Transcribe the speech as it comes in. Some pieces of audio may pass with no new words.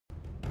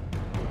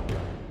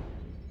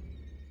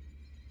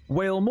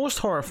While most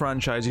horror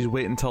franchises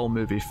wait until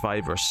movie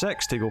 5 or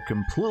 6 to go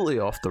completely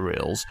off the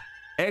rails,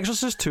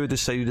 Exorcist 2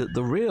 decided that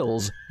the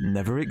rails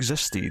never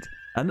existed,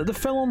 and that the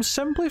film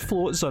simply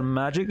floats on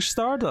magic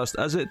stardust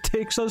as it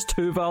takes us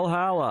to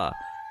Valhalla.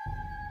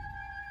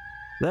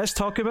 Let's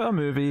talk about a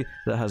movie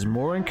that has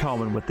more in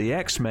common with the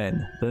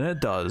X-Men than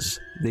it does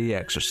The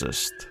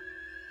Exorcist.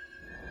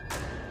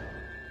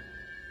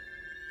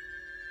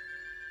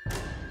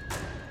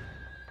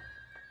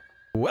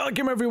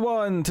 Welcome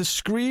everyone to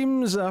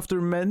Screams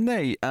After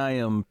Midnight. I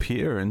am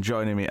Peter, and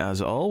joining me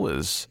as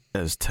always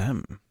is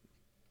Tim.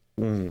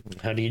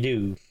 How do you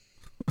do?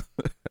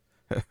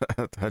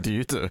 How do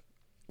you do?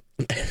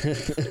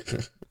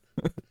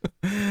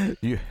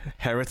 You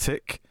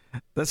heretic.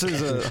 This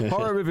is a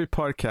horror movie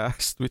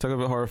podcast. We talk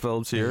about horror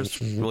films here. It's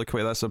really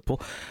quite that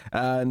simple.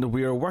 And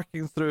we are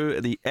working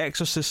through the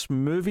Exorcist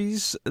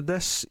movies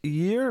this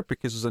year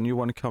because there's a new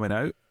one coming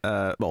out.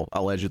 Well,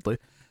 allegedly.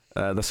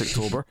 This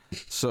October.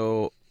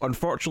 So,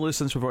 unfortunately,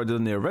 since we've already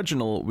done the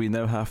original, we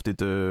now have to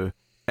do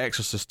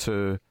Exorcist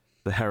 2,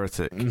 The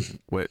Heretic,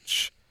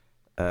 which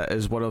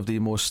is one of the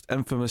most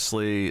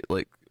infamously,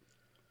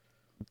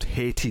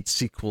 hated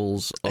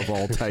sequels of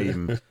all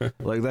time.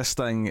 This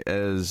thing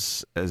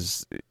is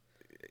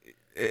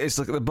it's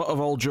like the butt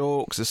of all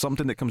jokes. It's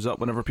something that comes up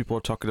whenever people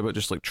are talking about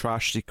just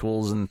trash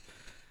sequels and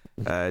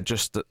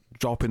just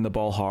dropping the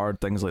ball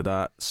hard, things like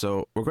that.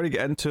 So, we're going to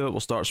get into it. We'll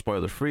start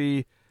spoiler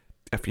free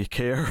if you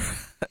care,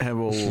 and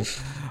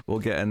we'll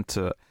get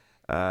into it.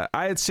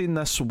 I had seen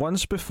this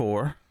once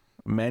before,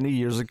 many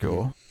years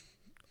ago.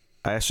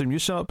 I assume you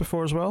saw it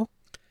before as well?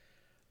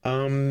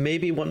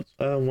 Maybe once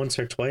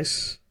or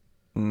twice.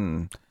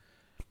 But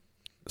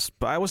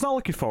I was not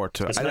looking forward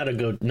to it. It's not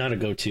a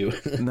go-to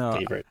no,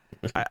 favorite.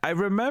 I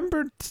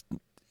remembered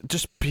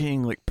just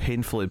being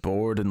painfully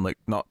bored and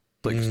not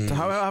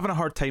having a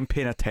hard time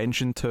paying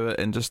attention to it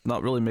and just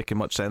not really making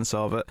much sense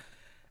of it.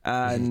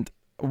 And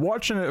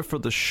watching it for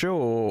the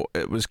show,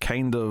 it was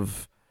kind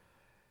of.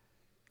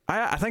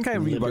 I think I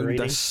rewound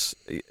this.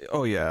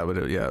 Oh yeah, but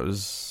it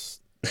was.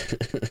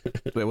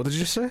 Wait, what did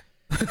you say?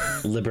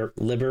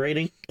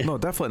 Liberating? No,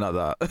 definitely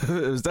not that.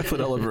 It was definitely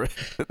not liberating.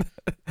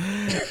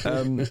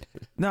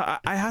 No,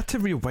 I had to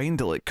rewind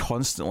it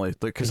constantly,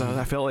 because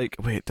I felt wait,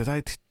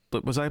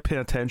 was I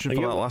paying attention for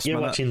that last minute?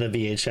 You're watching the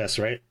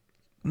VHS, right?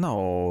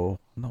 No,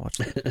 I'm not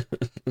watching it.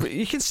 But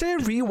you can say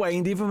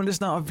rewind even when it's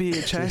not a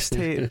VHS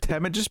tape,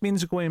 Tim. It just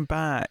means going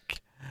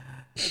back.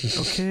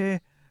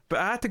 Okay? But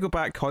I had to go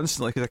back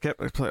constantly because I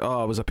kept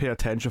was I paying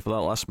attention for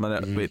that last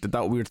minute? Wait, did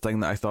that weird thing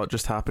that I thought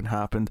just happened?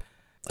 Why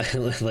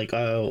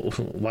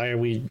are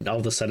we all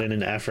of a sudden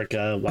in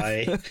Africa?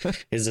 Why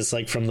is this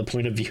from the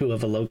point of view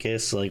of a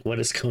locust? What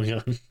is going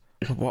on?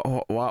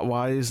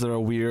 Why is there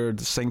a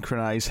weird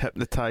synchronized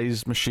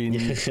hypnotized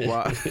machine?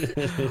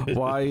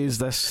 Why is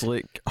this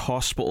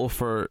hospital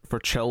for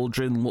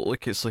children look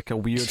like it's a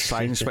weird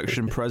science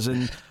fiction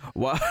prison?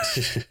 Why?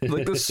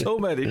 There's so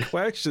many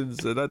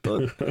questions, and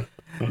none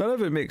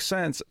of it makes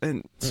sense.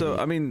 And so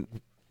I mean,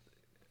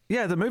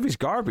 yeah, the movie's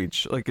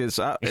garbage.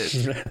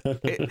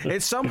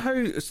 It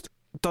somehow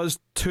does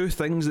two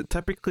things that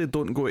typically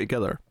don't go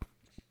together.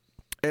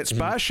 It's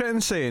batshit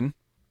insane,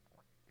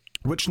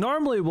 which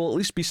normally will at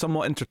least be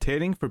somewhat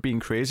entertaining for being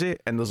crazy,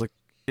 and there's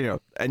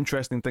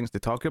interesting things to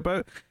talk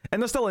about,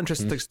 and there's still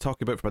interesting things to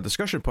talk about from a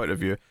discussion point of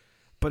view,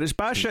 but it's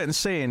batshit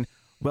insane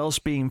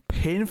whilst being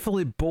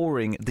painfully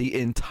boring the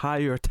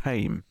entire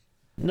time.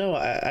 No,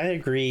 I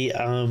agree.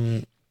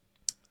 I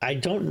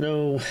don't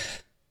know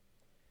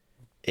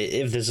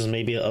if this is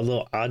maybe a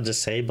little odd to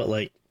say, but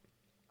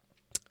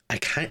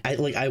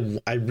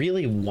I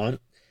really want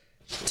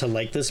to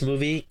like this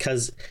movie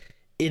because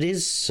it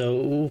is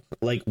so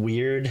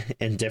weird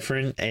and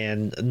different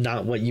and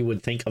not what you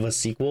would think of a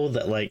sequel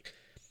that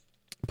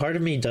part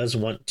of me does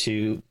want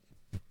to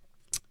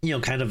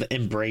kind of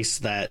embrace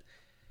that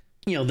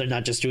they're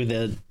not just doing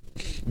the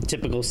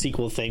typical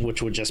sequel thing,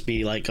 which would just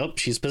be oh,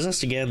 she's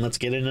possessed again, let's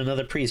get in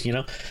another priest,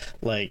 I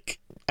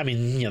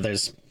mean,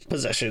 there's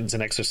possessions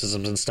and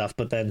exorcisms and stuff,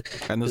 but then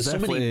there's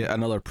definitely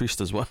another priest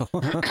as well.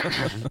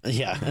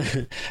 Yeah.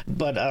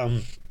 But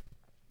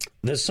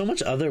there's so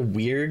much other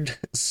weird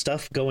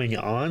stuff going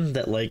on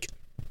that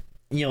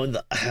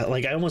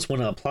I almost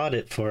want to applaud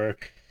it for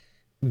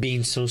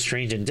being so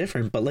strange and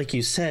different, but like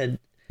you said,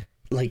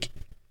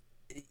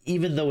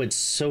 even though it's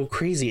so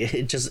crazy,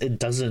 it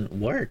doesn't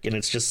work, and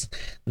it's just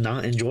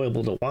not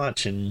enjoyable to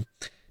watch. And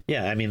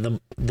yeah, I mean,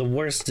 the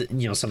worst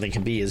something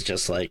can be is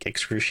just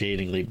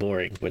excruciatingly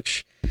boring,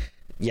 which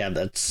yeah,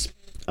 that's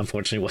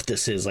unfortunately what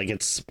this is.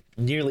 It's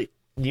nearly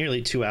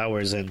 2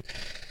 hours, and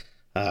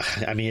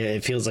I mean,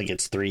 it feels like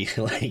it's 3.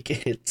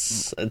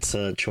 It's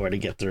a chore to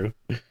get through.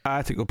 I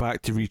had to go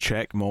back to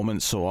recheck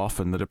moments so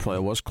often that it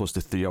probably was close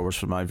to 3 hours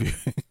from my view.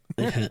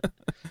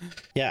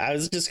 Yeah, I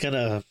was just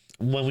gonna,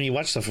 when we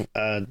watched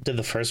did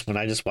the first one,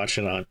 I just watched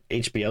it on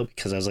HBO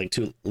because I was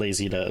too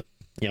lazy to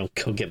go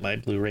get my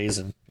Blu-rays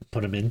and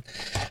put them in.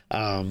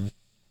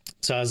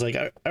 So I was all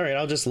right,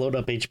 I'll just load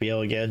up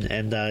HBO again,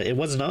 and it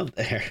wasn't on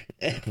there.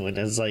 When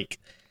it's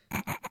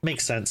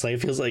makes sense.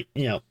 It feels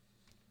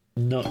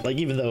no, like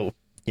even though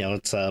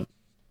it's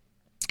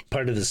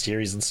part of the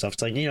series and stuff,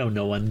 it's like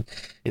no one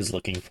is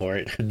looking for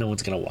it. No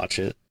one's gonna watch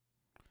it.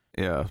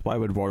 Yeah, why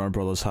would Warner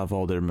Brothers have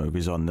all their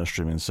movies on their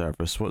streaming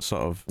service? What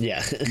sort of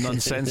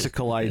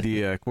nonsensical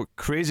idea? What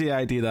crazy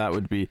idea that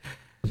would be?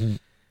 Mm-hmm.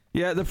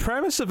 Yeah, the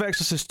premise of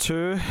Exorcist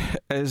 2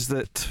 is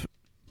that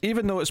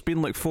even though it's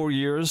been like 5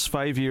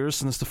 years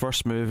since the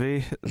first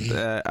movie,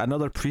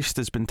 another priest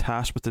has been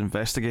tasked with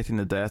investigating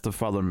the death of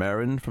Father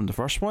Merrin from the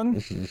first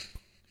one,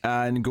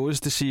 and goes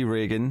to see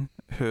Reagan,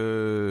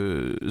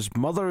 whose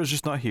mother is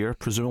just not here,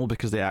 presumably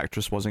because the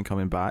actress wasn't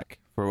coming back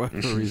for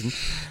whatever reason.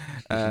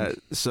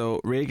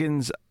 So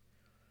Reagan's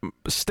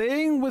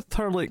staying with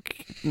her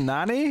like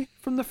nanny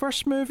from the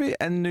first movie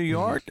in New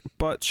York,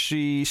 but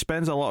she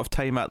spends a lot of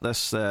time at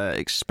this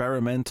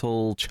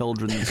experimental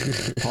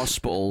children's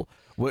hospital,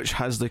 which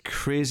has the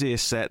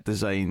craziest set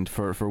designed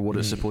for what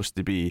it's supposed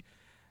to be.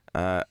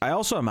 I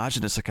also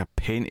imagine it's like a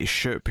painty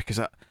shoot, because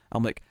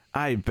I'm like,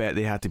 I bet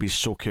they had to be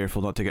so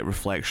careful not to get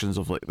reflections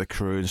of like the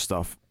crew and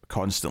stuff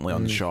constantly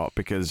on the shot,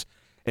 because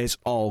it's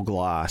all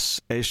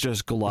glass. It's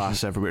just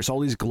glass everywhere. It's all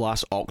these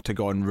glass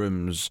octagon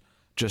rooms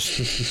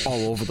just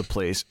all over the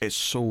place. It's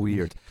so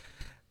weird.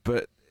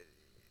 But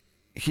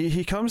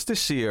he comes to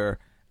see her,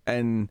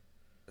 and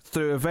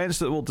through events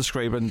that we'll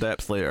describe in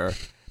depth later,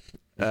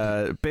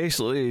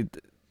 basically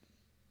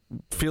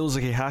feels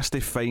like he has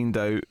to find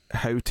out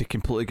how to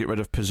completely get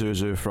rid of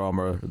Pazuzu from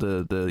her,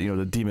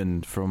 the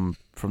demon from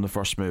the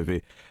first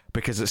movie,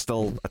 because it's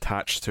still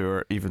attached to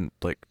her, even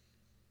like,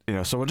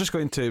 so we're just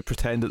going to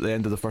pretend at the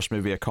end of the first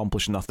movie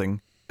accomplished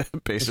nothing,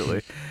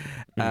 basically.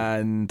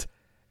 And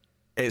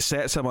it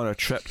sets him on a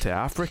trip to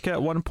Africa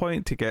at one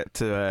point to get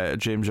to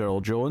James Earl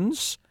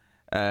Jones.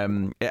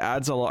 It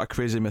adds a lot of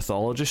crazy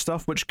mythology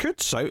stuff, which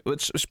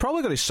it's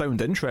probably going to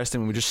sound interesting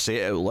when we just say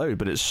it out loud,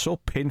 but it's so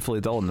painfully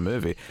dull in the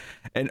movie.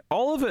 And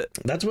all of it...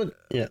 That's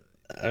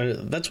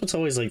what's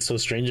always like so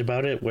strange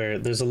about it, where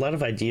there's a lot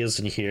of ideas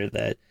in here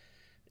that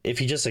if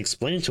you just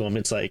explain to them,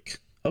 it's like,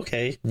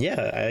 okay,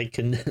 yeah, I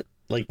can...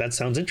 Like, that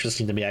sounds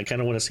interesting to me. I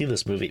kind of want to see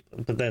this movie.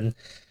 But then,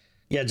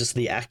 just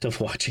the act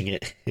of watching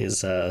it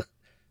is, not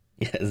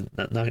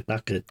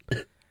good.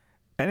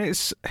 And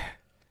it's...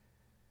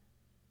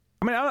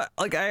 I mean,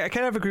 I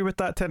kind of agree with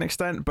that to an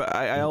extent, but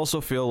I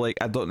also feel like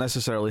I don't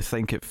necessarily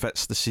think it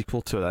fits the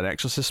sequel to an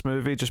Exorcist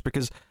movie, just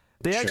because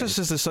The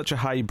Exorcist is such a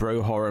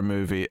highbrow horror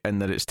movie in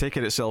that it's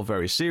taken itself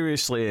very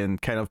seriously,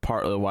 and kind of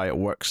partly why it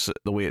works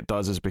the way it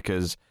does is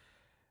because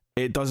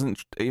it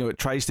doesn't, it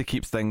tries to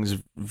keep things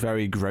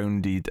very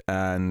grounded,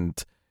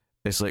 and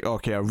it's like,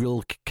 okay, a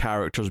real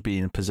character's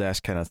being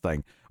possessed kind of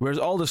thing. Whereas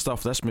all the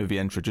stuff this movie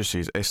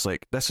introduces, it's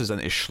like, this is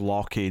into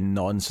schlocky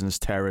nonsense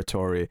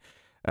territory.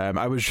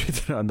 I was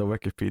reading it on the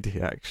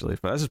Wikipedia, actually,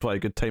 but this is probably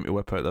a good time to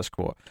whip out this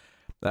quote.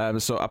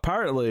 So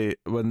apparently,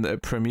 when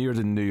it premiered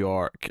in New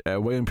York,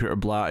 William Peter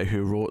Blatty,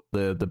 who wrote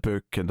the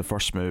book in the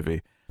first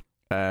movie,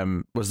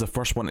 was the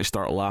first one to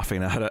start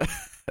laughing at it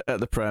at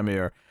the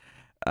premiere,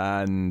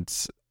 and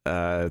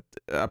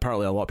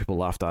apparently a lot of people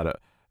laughed at it.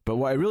 But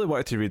what I really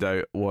wanted to read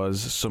out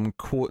was some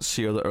quotes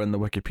here that are in the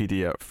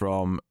Wikipedia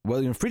from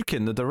William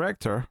Friedkin, the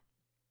director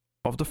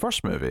of the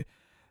first movie.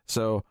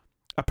 So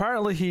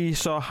apparently he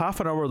saw half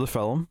an hour of the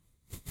film,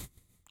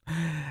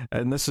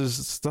 and this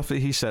is stuff that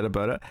he said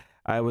about it.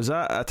 I was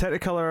at a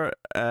Technicolor,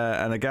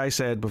 and a guy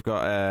said, we've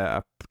got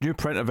a new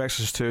print of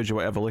Exorcist 2, do you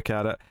want to have a look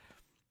at it?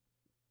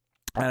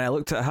 And I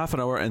looked at half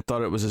an hour and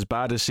thought it was as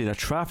bad as seeing a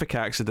traffic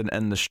accident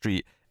in the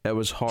street. It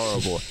was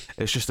horrible.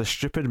 It's just a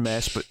stupid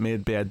mess, but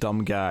made by a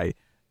dumb guy.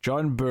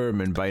 John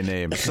Boorman by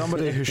name.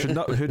 Somebody who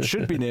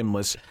should be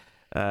nameless,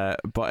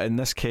 but in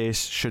this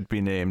case should be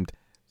named.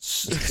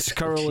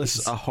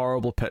 Scurrilous, a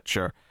horrible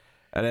picture.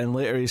 And then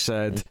later he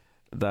said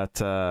that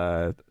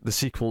the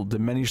sequel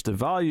diminished the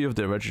value of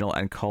the original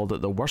and called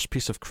it the worst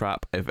piece of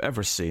crap I've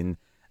ever seen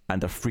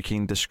and a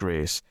freaking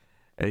disgrace.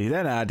 And he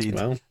then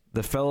added,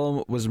 the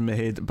film was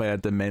made by a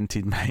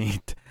demented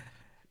mind.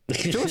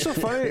 You know what's so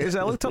funny is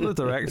I looked up the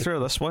director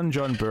of this one,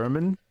 John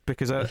Boorman,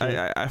 because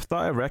I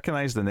thought I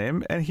recognized the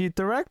name, and he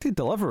directed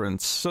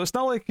Deliverance, so it's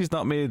not like he's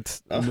not made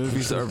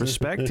movies that are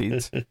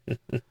respected.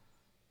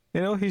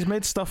 He's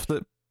made stuff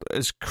that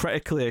is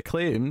critically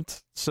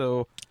acclaimed,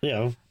 so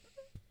yeah,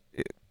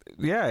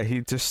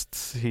 he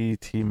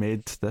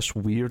made this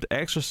weird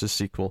Exorcist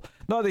sequel.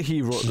 Not that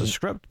he wrote the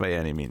script by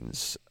any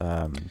means.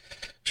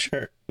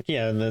 Sure.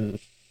 Yeah, and then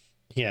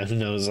who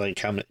knows like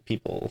how many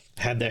people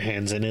had their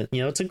hands in it.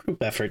 It's a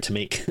group effort to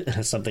make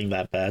something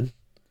that bad.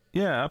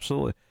 Yeah,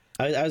 absolutely.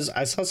 I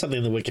saw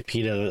something in the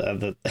Wikipedia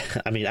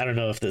that, I mean, I don't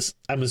know if this,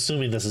 I'm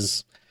assuming this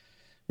is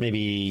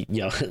maybe,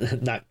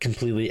 not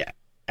completely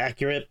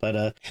accurate,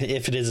 but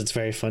if it is, it's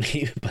very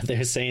funny. But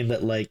they're saying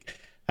that like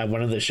at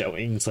one of the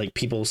showings, like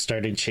people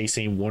started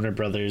chasing Warner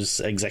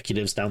Brothers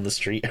executives down the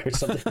street or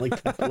something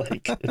like that.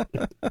 Like,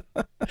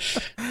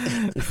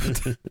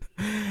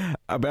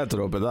 I bet to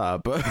know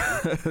about that, but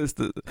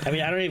I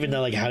mean, I don't even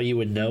know like how you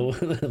would know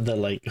the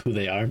like who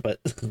they are, but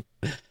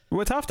it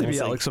would have to be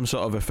at like some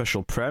sort of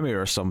official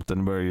premiere or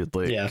something where you'd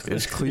like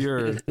it's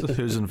clear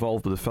who's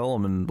involved with the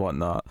film and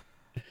whatnot.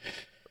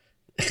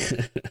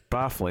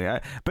 Baffling.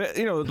 But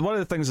one of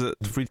the things that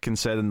Friedkin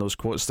said in those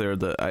quotes there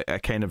that I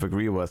kind of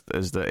agree with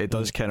is that it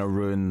does kind of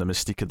ruin the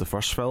mystique of the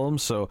first film.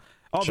 So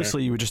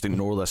obviously you would just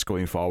ignore this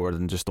going forward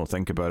and just don't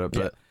think about it.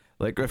 But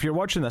like, if you're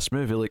watching this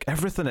movie, like,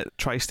 everything it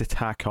tries to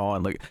tack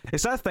on, like,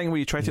 it's that thing where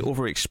you try to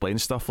over-explain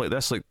stuff like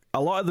this. Like,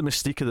 a lot of the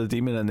mystique of the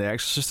demon in The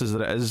Exorcist is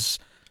that it is,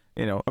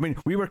 I mean,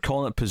 we were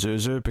calling it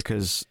Pazuzu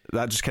because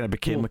that just kind of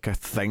became like a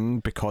thing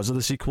because of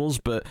the sequels,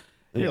 but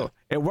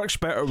it works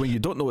better when you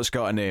don't know it's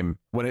got a name.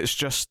 When it's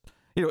just,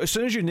 as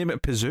soon as you name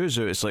it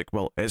Pazuzu, it's like,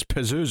 well, it's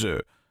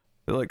Pazuzu.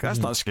 Like, that's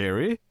not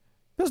scary.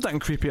 There's nothing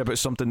creepy about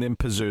something named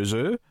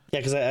Pazuzu. Yeah,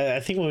 because I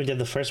think when we did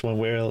the first one,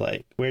 we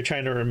were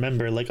trying to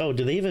remember, like, oh,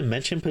 do they even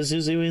mention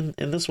Pazuzu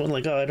in this one?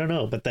 Like, oh, I don't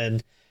know. But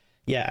then,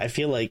 I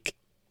feel like,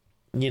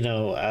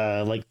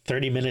 like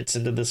 30 minutes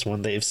into this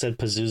one, they've said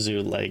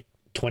Pazuzu like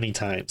 20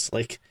 times.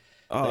 Like,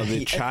 oh,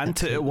 they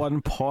chant it at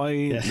one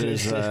point.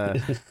 There's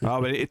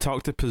we need to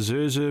talk to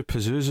Pazuzu.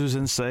 Pazuzu's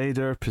inside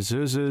her.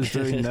 Pazuzu's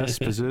doing this.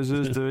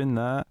 Pazuzu's doing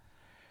that.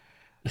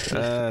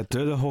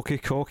 Do the hokey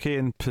cokey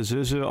and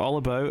Pazuzu all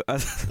about.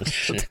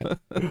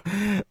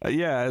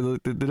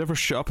 They never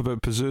shut up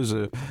about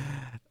Pazuzu.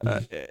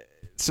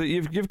 So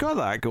you've got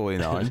that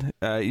going on.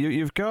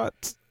 You've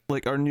got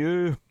like our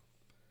new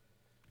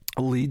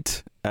lead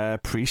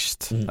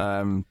priest,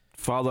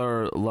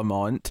 Father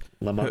Lamont,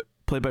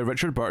 played by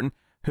Richard Burton,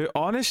 who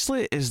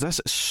honestly is this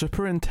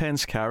super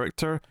intense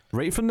character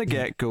right from the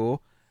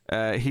get-go.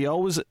 He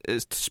always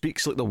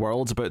speaks like the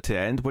world's about to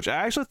end, which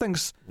I actually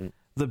think's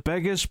the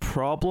biggest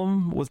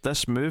problem with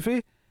this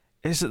movie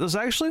is that there's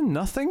actually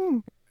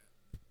nothing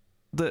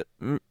that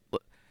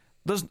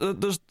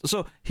there's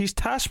so he's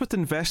tasked with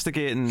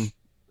investigating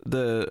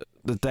the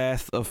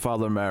death of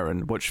Father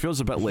Merrin, which feels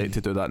a bit late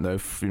to do that now,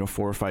 4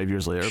 or 5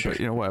 years later, but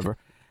whatever.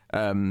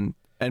 And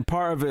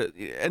part of it,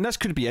 and this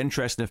could be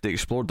interesting if they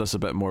explored this a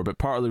bit more, but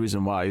part of the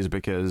reason why is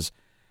because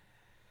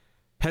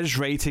his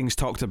writings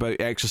talked about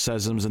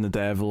exorcisms and the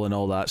devil and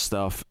all that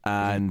stuff,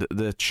 and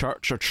the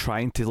church are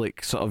trying to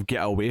like sort of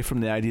get away from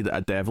the idea that a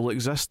devil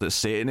exists, that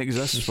Satan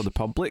exists for the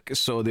public,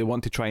 so they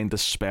want to try and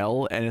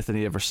dispel anything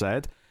he ever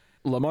said.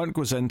 Lamont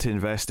goes in to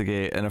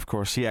investigate, and of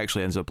course he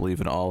actually ends up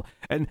believing it all.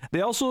 And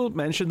they also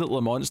mentioned that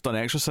Lamont's done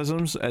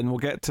exorcisms, and we'll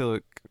get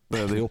to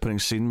the opening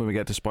scene when we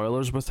get to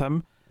spoilers with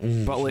him.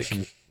 But like,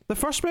 the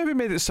first movie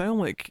made it sound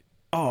like,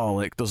 oh,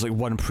 like there's like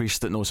one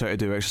priest that knows how to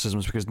do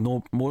exorcisms, because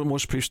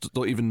most priests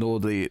don't even know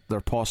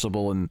they're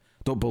possible and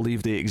don't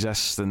believe they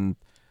exist. And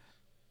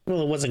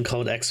well, it wasn't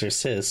called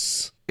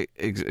Exorcist.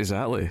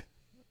 Exactly.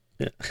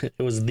 Yeah,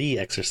 it was The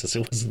Exorcist.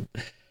 It wasn't.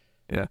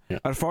 Yeah.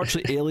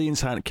 Unfortunately,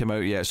 Aliens hadn't come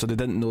out yet, so they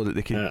didn't know that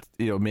they could,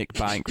 make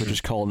bank with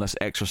just calling this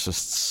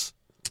Exorcists.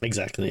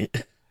 Exactly.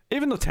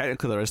 Even though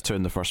technically there is two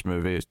in the first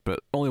movie,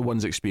 but only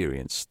one's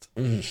experienced.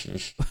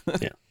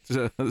 Yeah.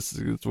 So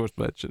it's worth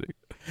mentioning.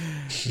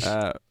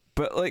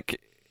 But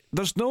like,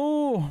 there's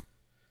no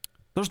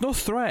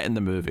threat in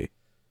the movie.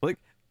 Like,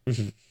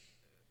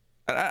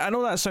 I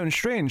know that sounds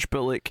strange,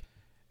 but like,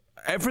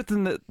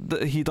 everything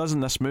that he does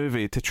in this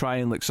movie to try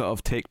and like sort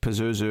of take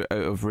Pazuzu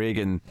out of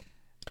Reagan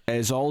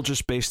is all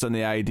just based on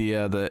the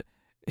idea that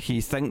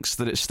he thinks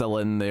that it's still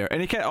in there,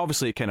 and he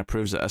obviously kind of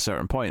proves it at a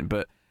certain point,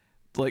 but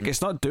like,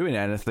 it's not doing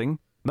anything.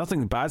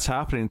 Nothing bad's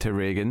happening to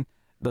Reagan.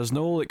 There's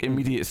no like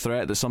immediate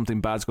threat that something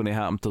bad's going to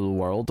happen to the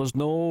world. There's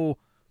no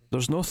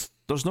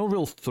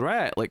real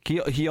threat. Like,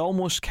 he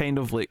almost kind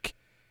of like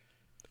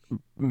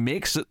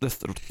makes it the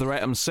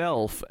threat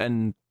himself,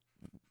 and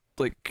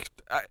like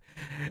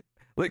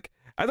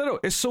I don't know,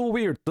 it's so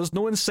weird. There's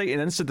no inciting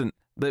incident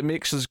that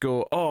makes us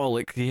go, oh,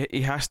 like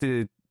he has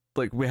to,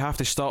 like, we have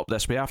to stop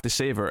this, we have to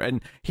save her,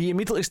 and he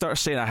immediately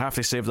starts saying, I have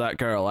to save that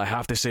girl, I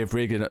have to save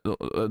Reagan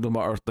no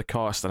matter the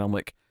cost. And I'm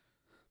like,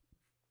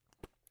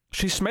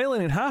 she's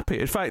smiling and happy.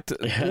 In fact,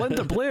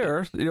 Linda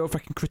Blair, if I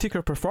can critique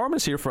her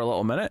performance here for a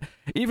little minute,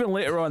 even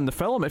later on in the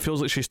film, it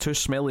feels like she's too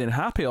smiley and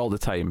happy all the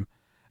time.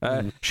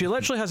 She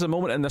literally has a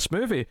moment in this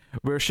movie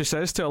where she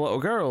says to a little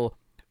girl,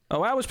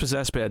 oh, I was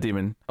possessed by a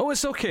demon. Oh,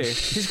 it's okay,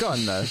 he's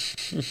gone now.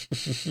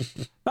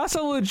 That's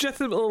a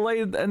legitimate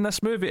line in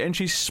this movie, and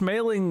she's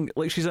smiling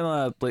like she's in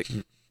a like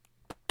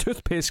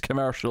toothpaste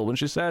commercial when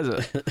she says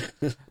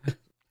it.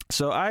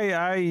 So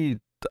I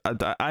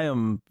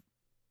am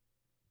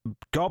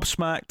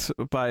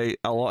gobsmacked by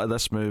a lot of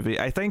this movie.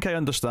 I think I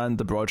understand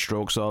the broad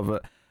strokes of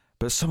it,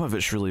 but some of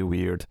it's really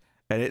weird,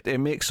 and it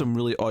makes some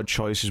really odd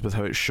choices with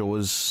how it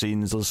shows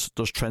scenes.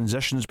 There's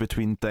transitions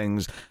between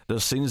things.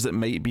 There's scenes that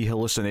might be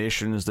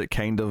hallucinations that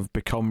kind of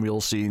become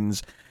real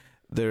scenes.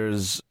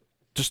 There's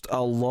just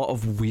a lot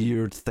of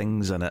weird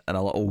things in it, and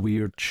a lot of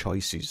weird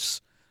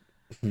choices.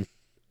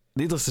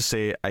 Needless to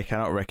say, I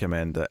cannot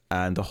recommend it,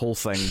 and the whole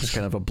thing's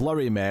kind of a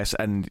blurry mess,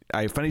 and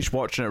I finished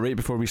watching it right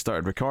before we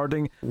started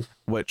recording,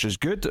 which is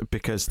good,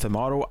 because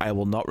tomorrow I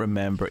will not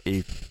remember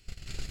a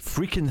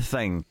freaking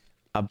thing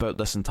about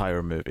this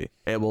entire movie.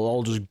 It will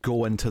all just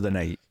go into the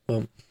night.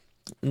 Well,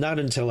 not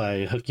until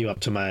I hook you up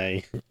to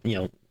my,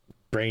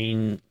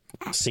 brain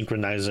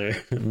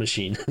synchronizer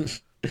machine.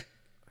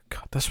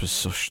 God, this was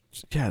so.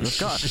 Yeah, they've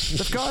got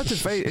a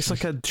device. It's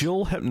like a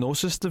dual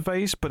hypnosis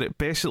device, but it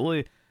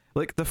basically,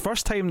 like, the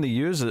first time they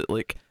use it,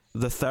 like,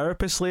 the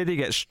therapist lady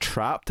gets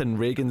trapped in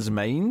Reagan's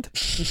mind.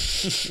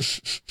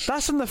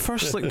 That's in the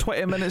first, like,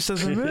 20 minutes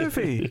of the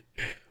movie.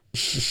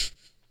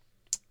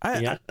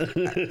 I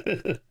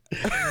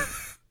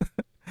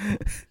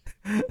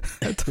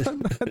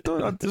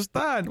don't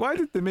understand. Why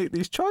did they make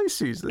these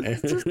choices?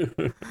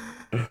 Did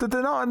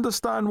they not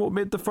understand what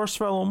made the first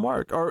film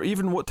work, or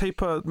even what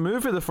type of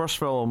movie the first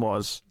film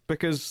was?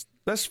 Because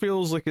this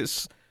feels like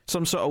it's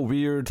some sort of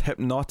weird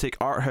hypnotic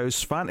art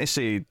house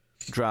fantasy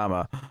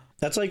drama.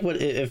 That's like what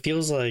it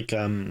feels like.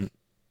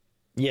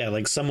 Yeah,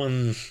 like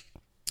someone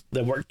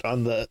that worked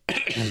on the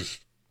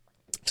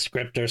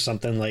script or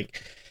something,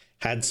 like,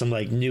 had some,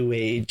 like, new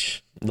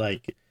age,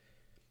 like,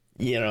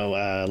 you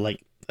know,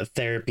 like a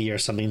therapy or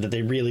something that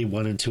they really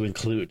wanted to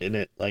include in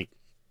it. Like,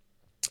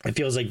 it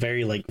feels like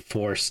very, like,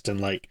 forced, and,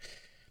 like,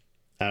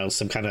 I don't know,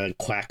 some kind of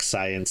quack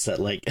science that,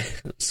 like,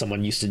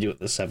 someone used to do it in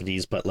the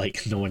 70s, but,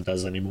 like, no one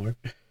does anymore.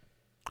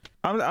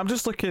 I'm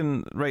just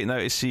looking right now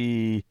to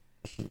see.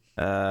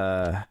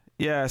 There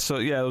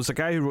was a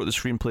guy who wrote the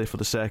screenplay for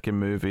the second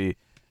movie,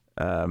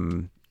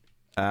 and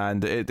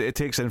it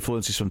takes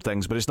influences from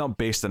things, but it's not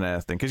based on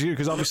anything.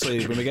 Because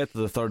obviously, when we get to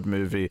the third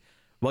movie,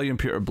 William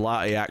Peter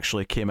Blatty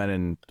actually came in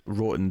and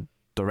wrote and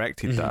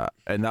directed that,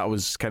 and that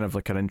was kind of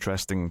like an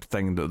interesting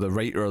thing, that the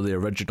writer of the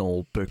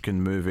original book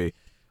and movie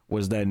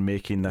was then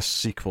making this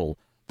sequel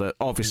that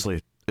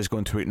obviously is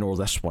going to ignore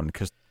this one,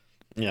 because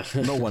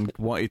no one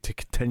wanted to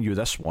continue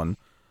this one.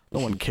 No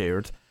one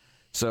cared.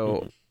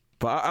 So,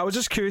 but I was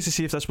just curious to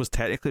see if this was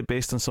technically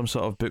based on some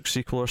sort of book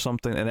sequel or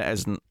something, and it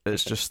isn't.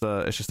 It's just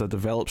a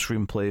developed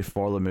screenplay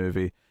for the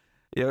movie.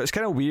 Yeah, it's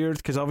kind of weird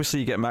because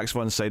obviously you get Max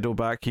von Sydow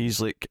back. He's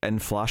like in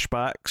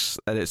flashbacks,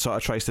 and it sort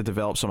of tries to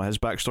develop some of his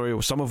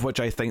backstory, some of which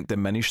I think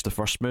diminished the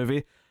first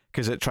movie,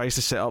 because it tries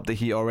to set up that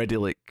he already,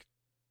 like,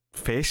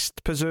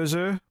 faced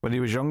Pazuzu when he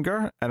was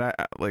younger, and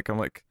I'm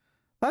like,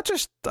 that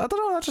just, I don't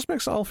know, that just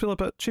makes it all feel a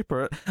bit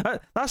cheaper.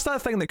 That's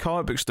that thing that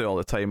comic books do all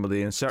the time, where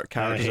they insert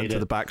characters into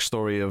the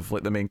backstory of,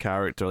 like, the main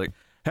character. Like,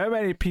 how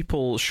many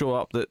people show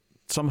up that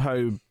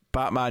somehow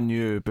Batman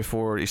knew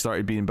before he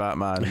started being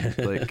Batman?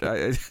 Like,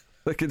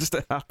 like,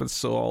 it happens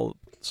so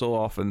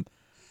often.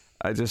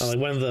 Like,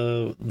 one of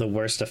the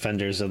worst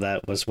offenders of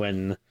that was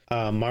when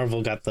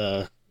Marvel got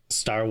the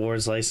Star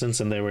Wars license,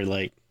 and they were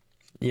like,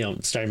 you know,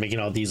 started making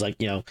all these, like,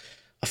 you know,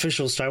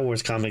 official Star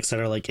Wars comics that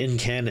are, like, in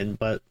canon,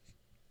 but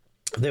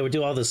they would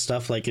do all this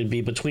stuff, like, it'd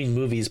be between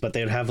movies, but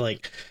they would have,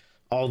 like,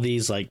 all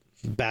these, like,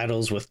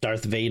 battles with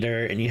Darth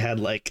Vader, and you had,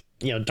 like,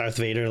 you know, Darth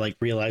Vader, like,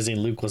 realizing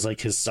Luke was, like,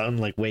 his son,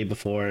 like, way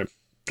before,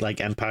 like,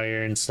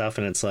 Empire and stuff,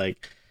 and it's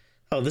like,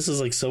 oh, this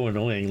is, like, so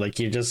annoying. Like,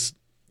 you're just,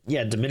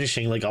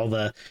 diminishing, like, all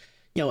the,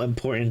 you know,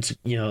 important,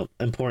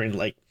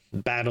 like,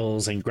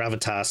 battles and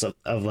gravitas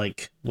of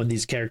like, when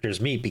these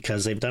characters meet,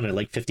 because they've done it,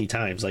 like, 50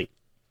 times. Like,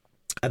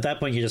 at that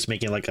point, you're just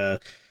making, like, a,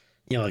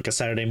 you know, like a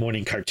Saturday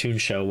morning cartoon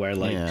show where,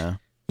 like,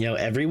 you know,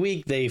 every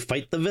week they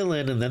fight the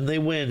villain, and then they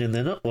win, and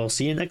then, oh, well,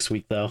 see you next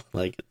week, though.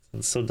 Like,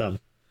 it's so dumb.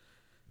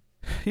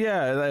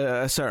 Yeah,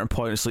 at a certain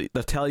point, it's like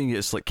they're telling you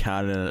it's like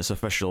canon and it's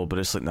official, but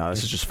it's like, nah,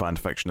 this is just fan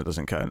fiction. It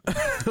doesn't count.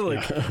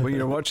 Like, when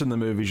you're watching the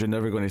movies, you're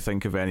never going to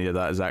think of any of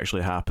that as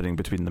actually happening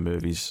between the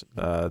movies.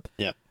 And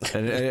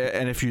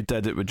if you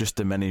did, it would just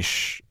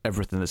diminish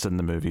everything that's in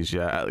the movies.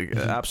 Yeah,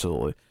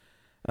 absolutely.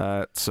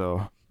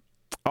 So,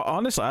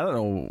 honestly, I don't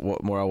know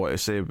what more I want to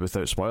say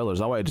without spoilers.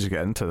 I want to just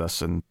get into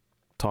this and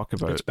talk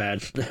about it's bad.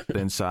 The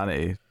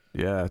insanity.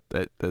 Yeah,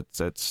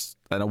 it's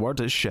in a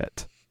word, it's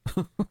shit.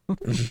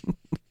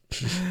 I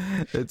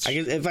guess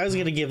if I was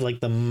gonna give, like,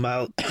 the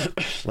mildest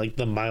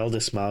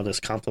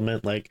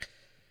compliment, like,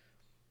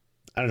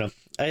 I don't know,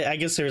 I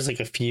guess there's, like,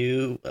 a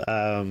few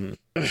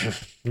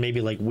maybe,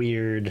 like,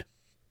 weird,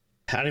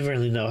 I don't even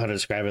really know how to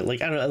describe it.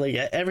 Like, I don't know, like,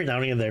 every now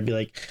and again there'd be,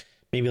 like,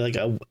 maybe, like,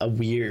 a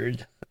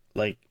weird,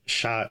 like,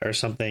 shot or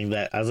something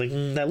that I was like,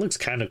 that looks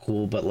kind of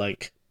cool, but,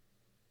 like,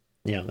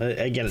 you know,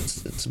 again,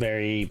 it's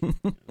very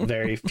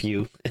very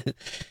few.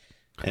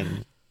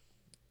 And,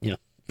 you know,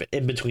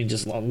 in between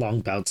just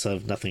long bouts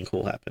of nothing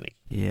cool happening.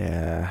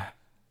 Yeah.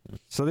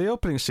 So the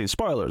opening scene,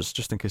 spoilers,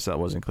 just in case that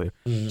wasn't clear.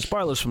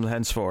 Spoilers from the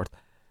henceforth.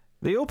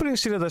 The opening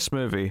scene of this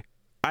movie,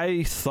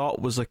 I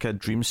thought was like a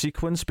dream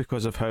sequence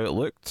because of how it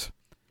looked.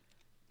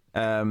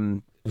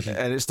 And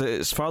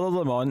it's Father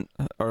Lamont,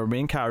 our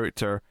main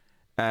character,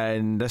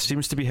 and this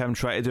seems to be him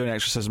trying to do an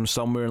exorcism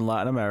somewhere in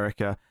Latin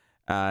America,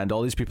 and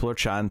all these people are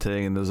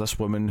chanting, and there's this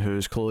woman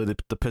who's clearly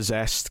the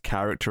possessed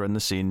character in the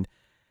scene.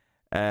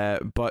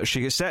 But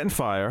she gets set on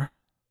fire,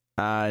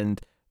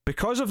 and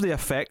because of the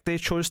effect they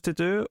chose to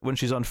do when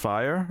she's on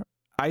fire,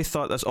 I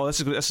thought this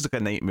is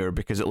like a nightmare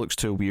because it looks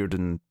too weird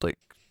and, like,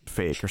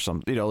 fake or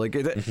something. You know, like,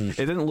 it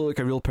didn't look like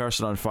a real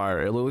person on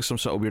fire. It looked like some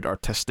sort of weird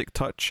artistic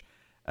touch.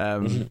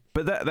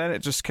 But then it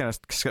just kind of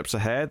skips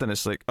ahead, and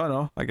it's like, oh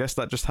no, I guess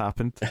that just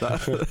happened.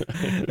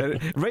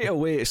 Right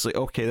away, it's like,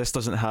 okay, this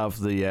doesn't have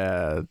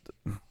the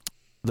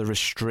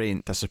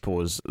restraint, I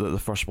suppose, that the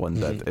first one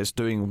did. It's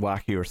doing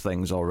wackier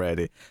things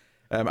already.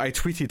 I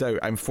tweeted out,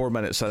 I'm 4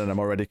 minutes in and I'm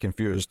already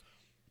confused.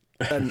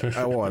 And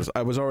I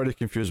was already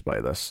confused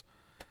by this.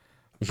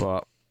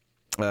 But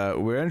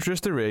we're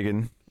introduced to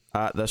Reagan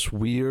at this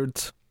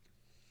weird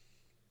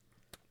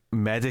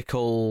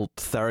medical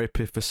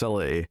therapy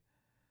facility.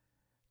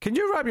 Can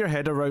you wrap your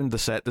head around the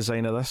set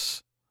design of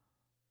this?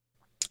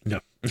 No.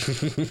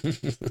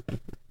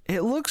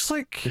 It looks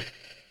like...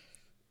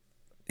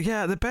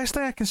 Yeah, the best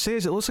thing I can say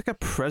is it looks like a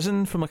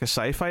prison from like a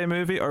sci-fi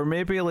movie, or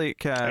maybe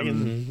like...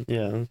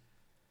 yeah.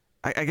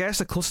 I guess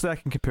the closest I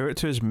can compare it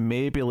to is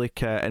maybe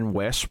like in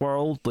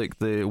Westworld, like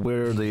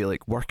where they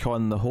like work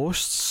on the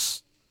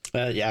hosts.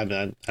 Yeah, I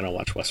don't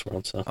watch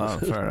Westworld, so. Oh,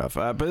 fair enough.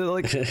 But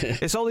like,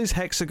 it's all these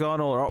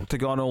hexagonal or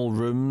octagonal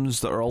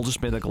rooms that are all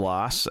just made of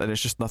glass, and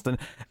it's just nothing.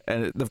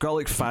 And they've got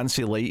like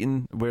fancy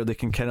lighting where they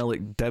can kind of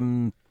like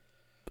dim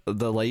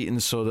the lighting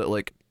so that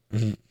like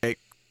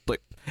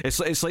it's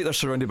like they're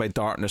surrounded by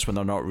darkness when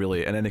they're not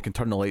really, and then they can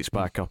turn the lights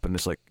back up, and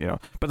it's like, you know,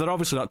 but they're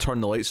obviously not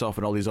turning the lights off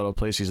in all these other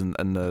places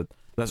in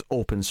this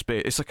open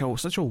space. It's like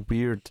such a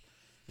weird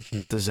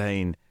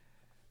design,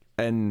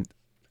 and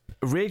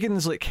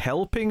Reagan's like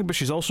helping, but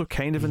she's also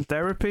kind of in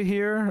therapy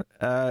here.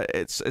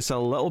 It's a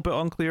little bit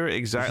unclear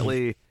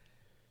exactly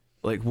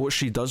like what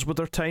she does with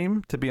her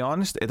time. To be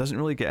honest, it doesn't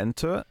really get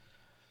into it.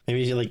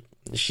 Maybe like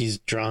she's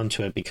drawn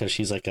to it because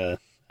she's like a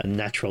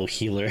natural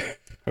healer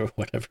or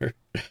whatever.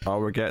 Oh,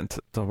 we're getting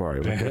to. Don't worry,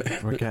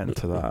 we're getting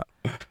to that.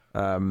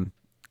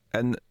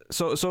 And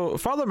so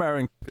Father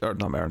Merrin, or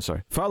not Merrin,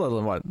 sorry, Father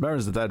Lamont.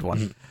 Merrin's the dead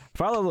one.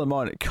 Father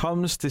Lamont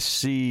comes to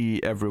see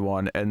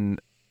everyone, and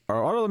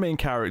our other main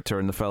character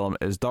in the film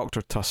is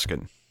Dr.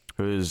 Tuscan,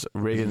 who's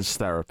Reagan's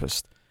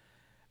therapist,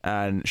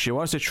 and she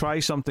wants to try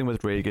something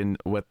with Reagan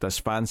with this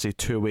fancy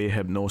two-way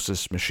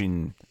hypnosis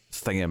machine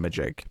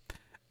thingamajig,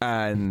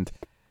 and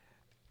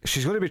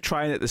she's going to be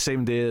trying it the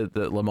same day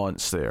that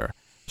Lamont's there.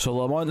 So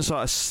Lamont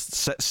sort of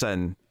sits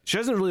in. She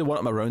doesn't really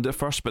want him around at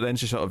first, but then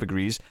she sort of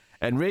agrees.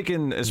 And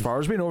Reagan, as far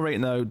as we know right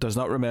now, does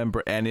not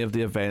remember any of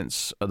the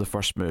events of the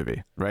first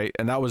movie, right?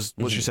 And that was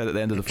what she said at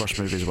the end of the first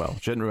movie as well.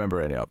 She didn't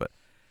remember any of it.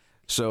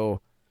 So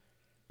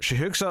she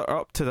hooks her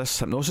up to this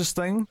hypnosis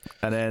thing,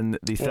 and then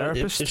the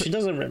therapist... If she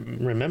doesn't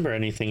remember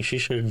anything, she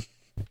should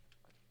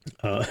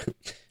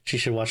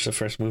watch the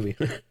first movie.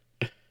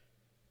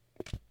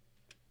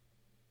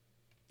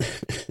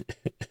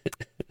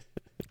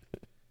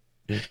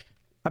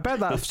 I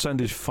bet that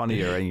sounded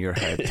funnier in your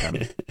head,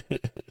 Tim.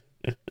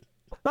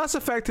 That's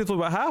effectively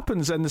what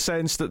happens, in the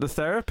sense that the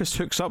therapist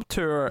hooks up to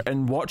her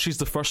and watches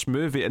the first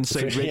movie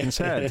inside Reagan's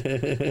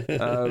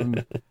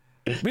head.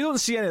 We don't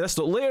see any of this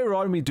though. Later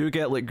on we do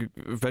get like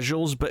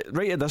visuals, but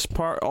right at this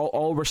part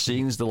all we're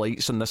seeing is the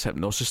lights and this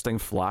hypnosis thing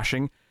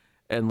flashing,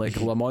 and like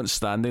Lamont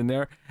standing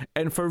there,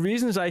 and for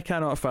reasons I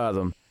cannot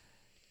fathom,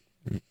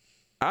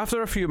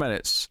 after a few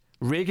minutes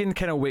Reagan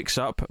kind of wakes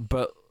up,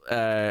 but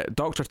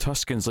Dr.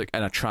 Tuscan's like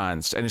in a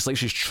trance, and it's like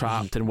she's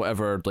trapped in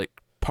whatever like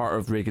part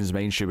of Reagan's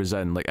mind she was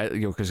in, like,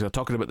 you know, because they're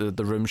talking about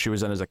the room she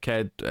was in as a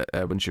kid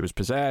when she was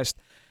possessed,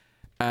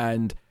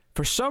 and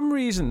for some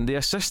reason the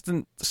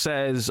assistant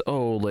says,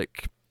 oh,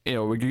 like, you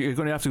know, you're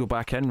going to have to go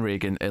back in,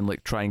 Reagan, and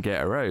like try and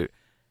get her out,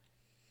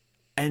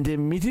 and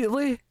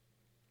immediately,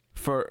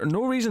 for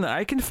no reason that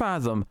I can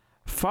fathom,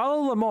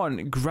 Father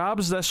Lamont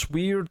grabs this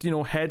weird, you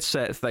know,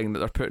 headset thing that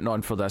they're putting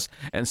on for this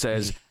and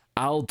says,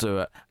 I'll do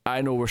it,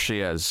 I know where she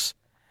is.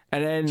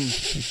 And then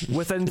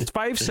within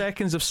 5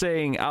 seconds of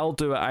saying, I'll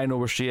do it, I know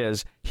where she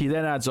is, he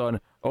then adds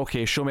on,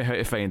 okay, show me how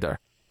to find her.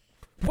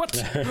 What?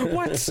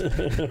 What?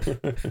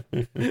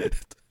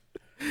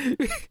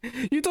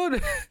 You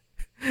don't...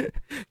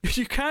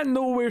 You can't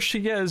know where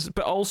she is,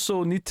 but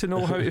also need to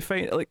know how to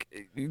find... Like,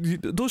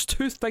 those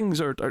two things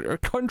are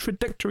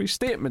contradictory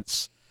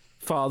statements,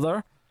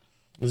 Father.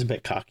 It was a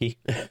bit cocky.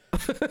 But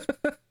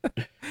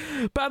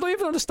I don't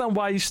even understand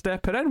why he's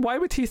stepping in. Why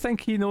would he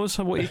think he knows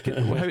how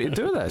to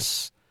do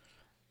this?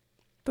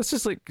 This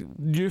is like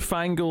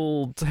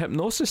newfangled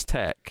hypnosis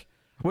tech,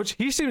 which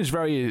he seems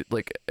very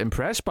like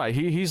impressed by.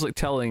 He's like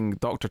telling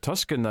Dr.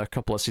 Tuscan a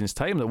couple of scenes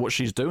time that what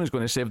she's doing is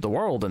going to save the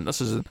world, and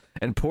this is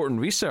important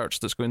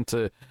research that's going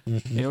to,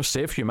 you know,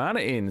 save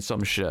humanity and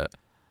some shit.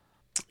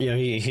 Yeah,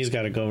 he's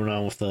got it going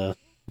on with the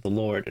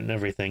Lord and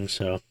everything,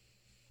 so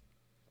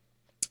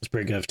it's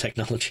pretty good of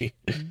technology.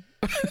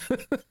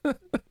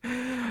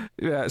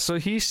 Yeah, so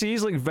he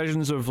sees like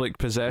visions of like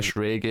possessed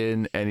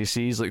Reagan, and he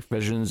sees like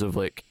visions of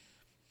like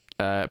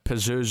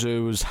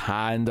Pazuzu's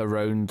hand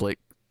around like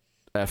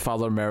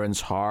Father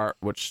Merrin's heart,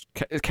 which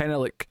is kind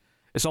of like,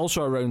 it's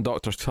also around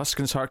Dr.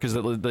 Tuscan's heart, because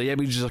the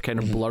images are kind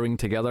of blurring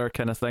together,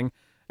 kind of thing.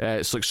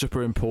 It's like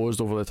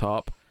superimposed over the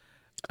top.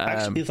 I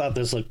actually thought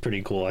this looked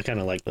pretty cool. I kind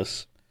of like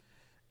this.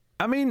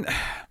 I mean,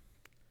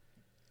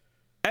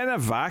 in a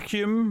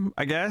vacuum,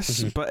 I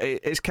guess, but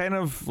it's kind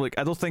of like,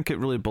 I don't think it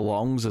really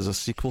belongs as a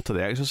sequel to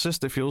The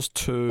Exorcist. It feels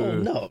too... Oh,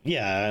 no,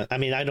 yeah. I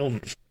mean, I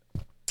don't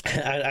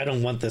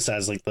want this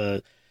as like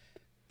that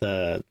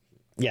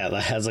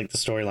has like the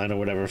storyline or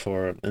whatever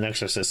for an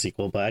Exorcist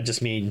sequel, but I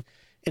just mean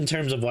in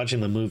terms of watching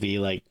the movie,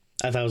 like,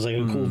 I thought it was like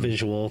a cool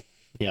visual,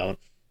 you know,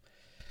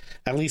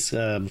 at least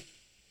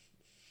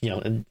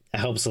and it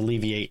helps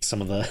alleviate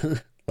some of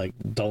the like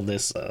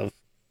dullness of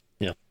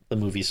the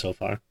movie so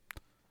far.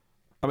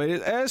 I mean,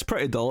 it is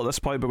pretty dull at this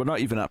point, but we're not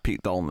even at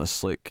peak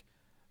dullness. Like,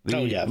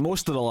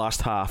 most of the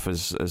last half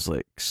is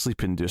like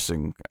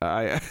sleep-inducing.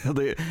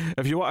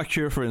 If you want a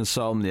cure for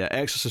insomnia,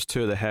 Exorcist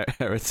 2: The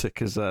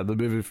Heretic is the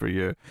movie for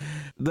you.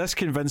 This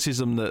convinces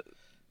them that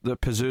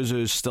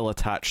Pazuzu is still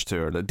attached to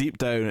her, that deep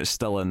down it's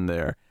still in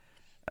there,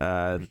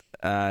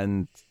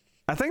 and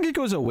I think he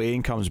goes away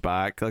and comes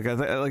back.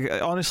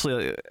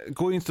 Honestly,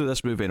 going through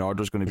this movie in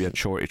order is going to be a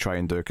chore to try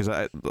and do, because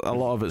a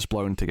lot of it's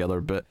blown together.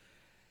 But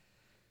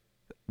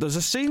there's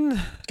a scene,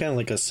 kind of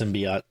like a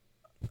symbiote.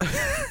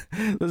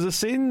 There's a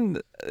scene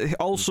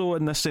also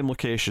in this same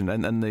location,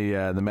 in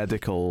the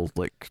medical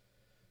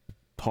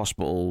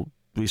hospital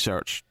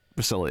research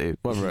facility,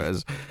 whatever it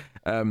is,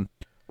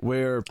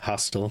 where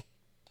hostel.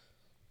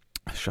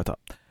 Shut up.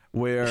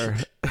 Where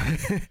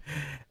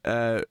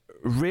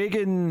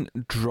Reagan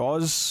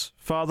draws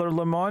Father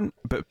Lamont,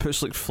 but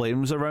puts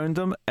flames around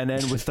him, and then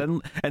he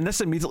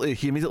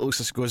immediately looks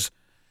and goes,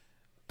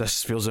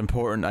 "This feels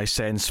important. I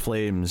sense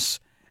flames."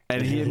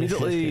 And he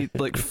immediately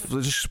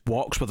just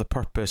walks with a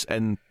purpose,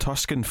 and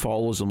Tuscan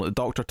follows him.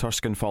 Dr.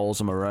 Tuscan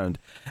follows him around,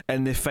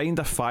 and they find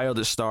a fire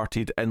that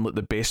started in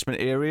the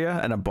basement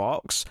area in a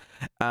box,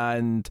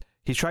 and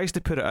he tries to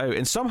put it out,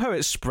 and somehow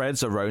it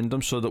spreads around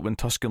him so that when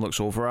Tuscan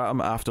looks over at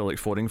him after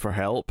phoning for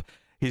help,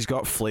 he's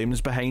got flames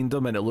behind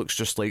him, and it looks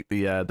just like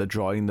the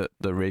drawing that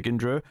the Reagan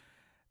drew.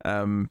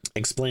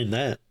 Explain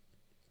that.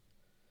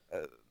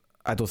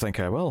 I don't think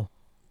I will.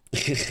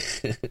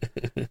 it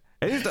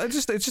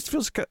just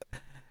feels.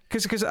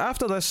 Because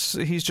after this,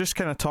 he's just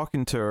kind of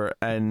talking to her,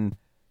 and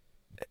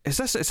is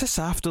this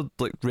after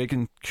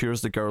Reagan cures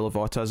the girl of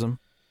autism?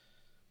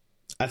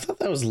 I thought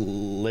that was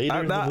later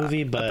in the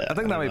movie, but I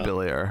think that might be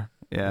later.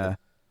 Yeah,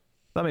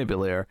 that may be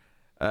later.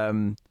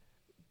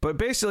 But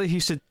basically, he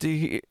said.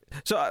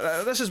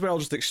 This is where I'll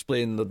just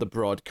explain the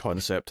broad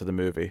concept of the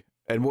movie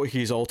and what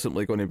he's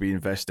ultimately going to be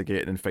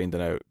investigating and finding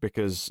out.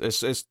 Because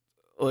it's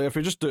if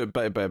we just do it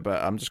bit by bit,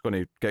 I'm just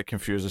going to get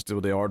confused as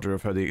to the order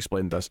of how they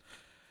explained this.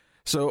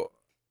 So,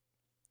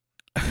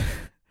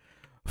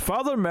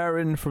 Father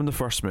Merrin from the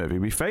first movie,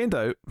 we find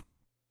out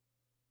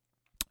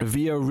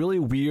via really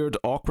weird,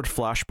 awkward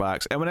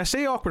flashbacks. And when I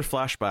say awkward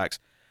flashbacks,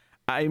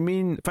 I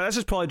mean, this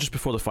is probably just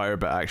before the fire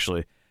bit,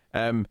 actually.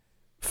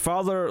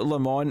 Father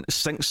Lamont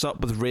syncs up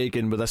with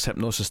Reagan with this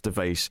hypnosis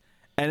device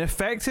and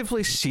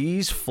effectively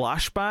sees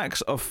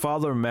flashbacks of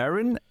Father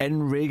Merrin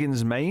in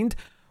Reagan's mind,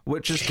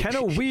 which is kind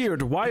of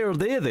weird. Why are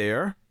they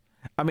there?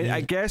 I mean,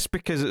 I guess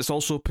because it's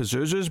also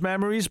Pazuzu's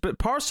memories, but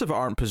parts of it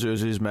aren't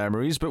Pazuzu's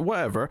memories, but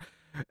whatever.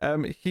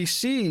 He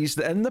sees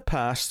that in the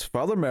past,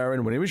 Father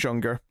Merrin, when he was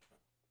younger,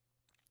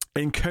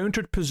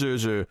 encountered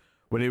Pazuzu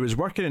when he was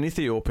working in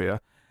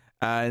Ethiopia,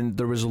 and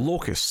there was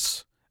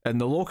locusts.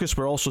 And the locusts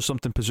were also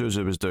something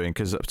Pazuzu was doing,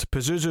 because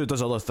Pazuzu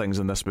does other things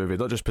in this movie,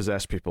 not just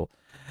possess people.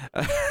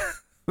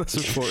 That's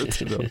important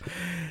to know.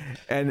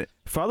 And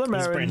Father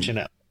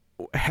Merrin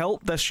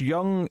helped this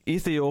young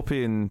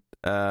Ethiopian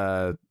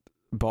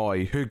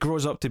boy who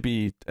grows up to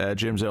be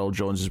James Earl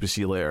Jones, as we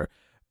see later,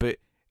 but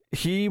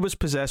he was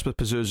possessed with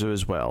Pazuzu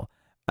as well.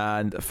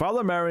 And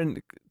Father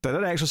Merrin did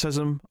an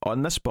exorcism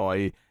on this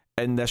boy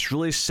in this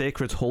really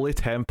sacred holy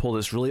temple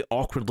that's really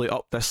awkwardly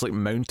up this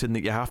mountain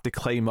that you have to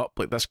climb up,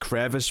 this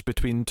crevice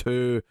between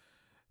two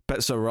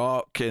bits of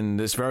rock, and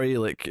it's very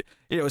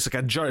it's like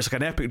a journey, it's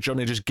like an epic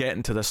journey just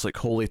getting to this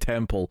holy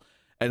temple,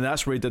 and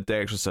that's where he did the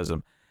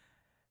exorcism.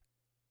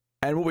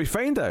 And what we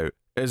find out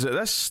is that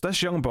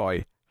this young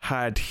boy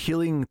had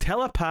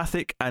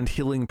telepathic and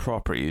healing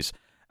properties.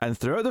 And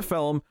throughout the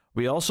film,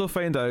 we also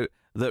find out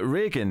that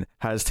Reagan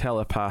has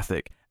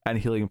telepathic and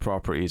healing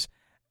properties.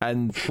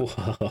 And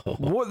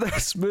what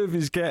this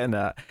movie's getting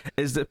at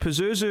is that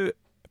Pazuzu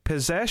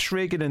possessed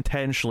Reagan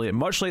intentionally,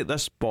 much like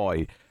this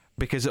boy,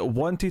 because it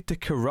wanted to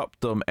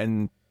corrupt them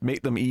and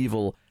make them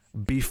evil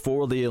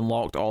before they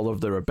unlocked all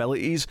of their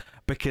abilities,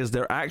 because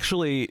they're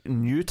actually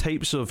new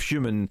types of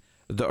human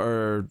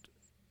that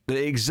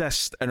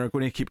exist and are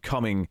going to keep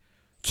coming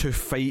to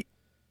fight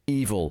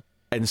evil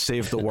and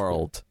save the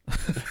world.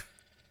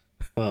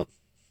 Well,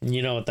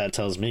 you know what that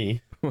tells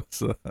me. What's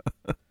that?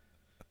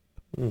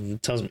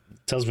 It tells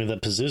me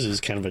that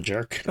Pazuzu's kind of a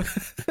jerk.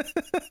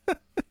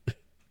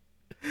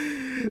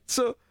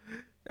 So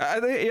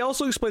he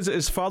also explains that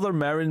his Father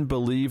Merrin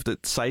believed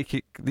that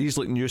these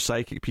new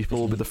psychic people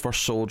will be the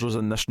first soldiers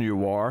in this new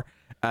war,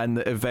 and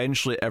that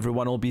eventually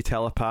everyone will be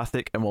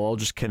telepathic and we'll all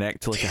just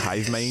connect to a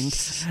hive mind.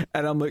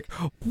 And I'm like,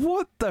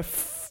 what the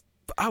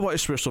I want to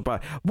swear so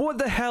bad. What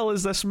the hell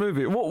is this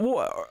movie?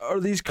 What are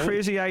these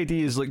crazy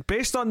ideas?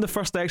 Based on the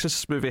first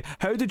Exorcist movie,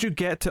 how did you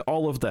get to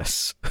all of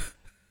this?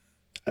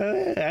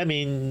 I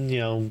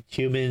mean,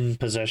 human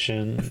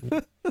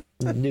possession,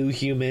 new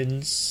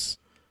humans.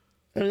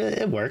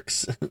 It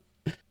works.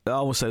 I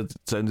almost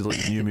sounded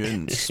like New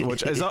Mutants,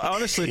 which is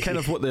honestly kind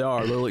of what they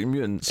are. They're like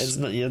mutants.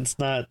 It's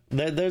not.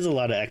 There's a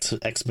lot of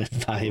X-Men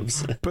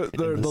vibes, but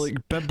they're like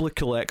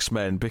biblical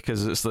X-Men,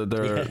 because it's they're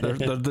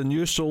the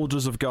new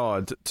soldiers of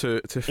God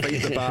to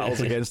fight the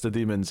battles against the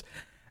demons.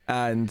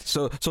 And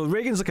so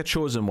Reagan's like a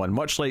chosen one,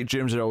 much like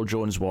James Earl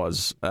Jones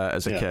was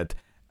as a kid,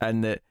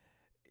 and that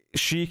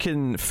she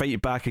can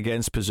fight back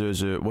against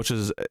Pazuzu, which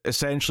is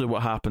essentially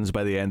what happens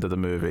by the end of the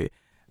movie.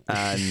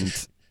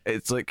 And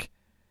it's like,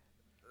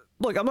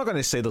 look, I'm not going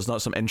to say there's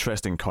not some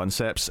interesting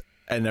concepts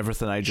in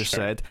everything I just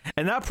said,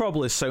 and that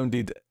probably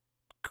sounded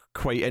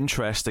quite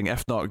interesting,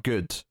 if not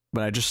good,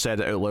 when I just said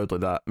it out loud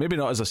like that. Maybe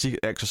not as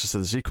a Exorcist to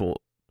the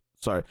sequel.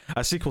 Sorry,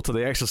 a sequel to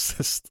The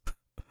Exorcist.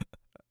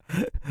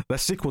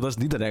 This sequel does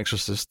need an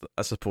Exorcist,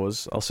 I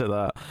suppose. I'll say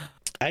that.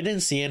 I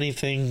didn't see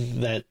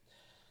anything that,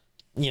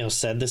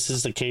 said this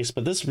is the case,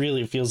 but this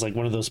really feels like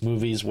one of those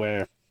movies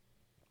where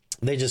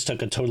they just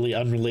took a totally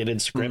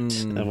unrelated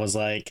script and was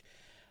like,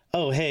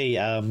 oh, hey,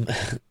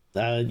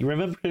 you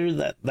remember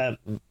that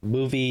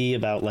movie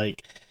about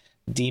like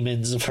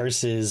demons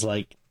versus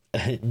like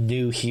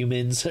new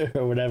humans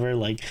or whatever?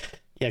 Like,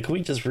 yeah, can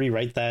we just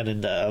rewrite that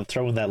and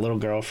throw in that little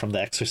girl from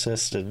The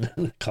Exorcist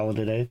and call it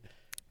a day?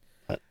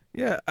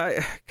 Yeah,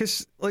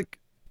 because like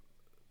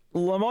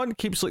Lamont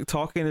keeps like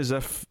talking as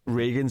if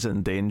Reagan's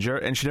in danger,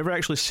 and she never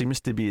actually seems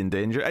to be in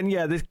danger. And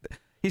yeah,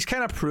 he's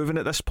kind of proven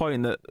at this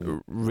point that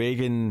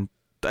Reagan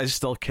is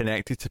still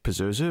connected to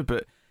Pazuzu,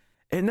 but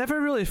it never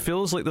really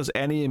feels like there's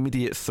any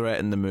immediate threat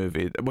in the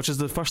movie, which is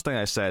the first thing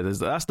I said. Is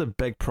that's the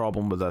big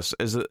problem with this,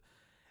 is that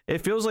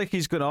it feels like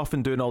he's going off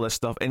and doing all this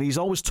stuff, and he's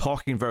always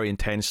talking very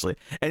intensely,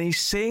 and he's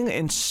saying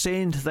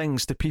insane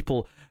things to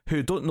people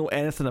who don't know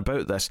anything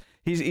about this.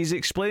 He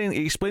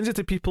explains it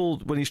to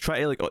people when he's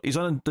trying to, like, he's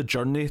on the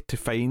journey to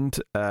find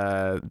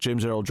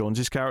James Earl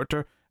Jones's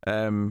character,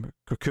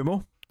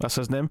 Kokumo, that's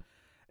his name.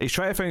 He's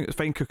trying to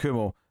find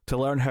Kokumo to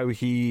learn how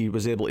he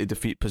was able to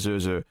defeat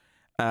Pazuzu,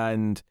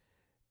 and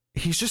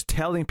he's just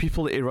telling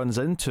people that he runs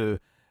into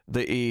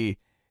that he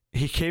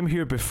came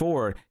here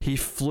before. He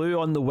flew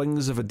on the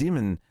wings of a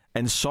demon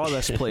and saw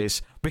this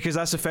place, because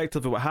that's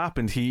effectively what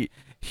happened. He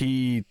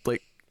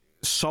like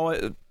saw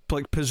it,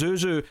 like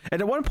Pazuzu,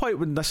 and at one point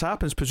when this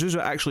happens, Pazuzu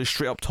actually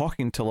straight up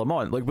talking to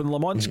Lamont. Like when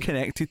Lamont's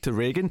connected to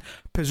Reagan,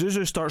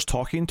 Pazuzu starts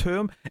talking to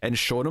him and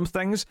showing him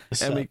things,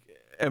 and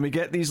we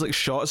get these like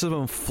shots of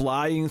him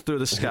flying through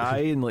the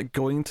sky and like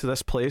going to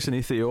this place in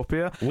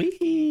Ethiopia.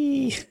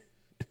 Whee!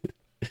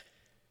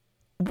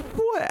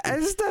 What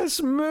is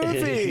this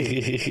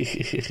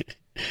movie?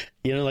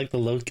 Like the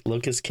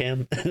locust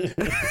cam?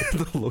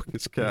 The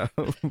locust cam.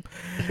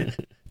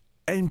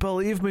 And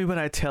believe me when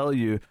I tell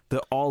you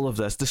that all of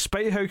this,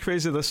 despite how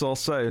crazy this all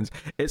sounds,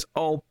 it's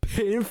all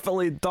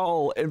painfully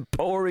dull and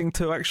boring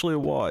to actually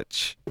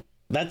watch.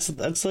 That's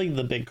like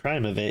the big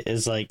crime of it,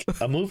 is like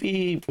a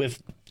movie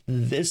with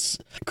this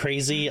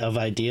crazy of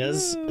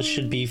ideas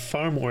should be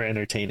far more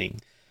entertaining.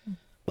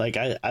 Like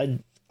I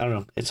don't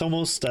know. It's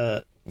almost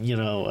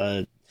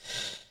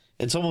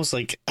it's almost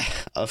like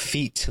a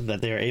feat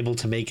that they're able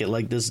to make it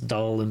like this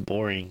dull and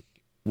boring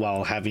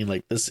while having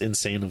like this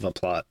insane of a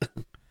plot.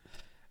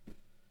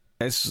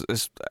 I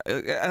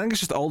think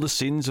it's just all the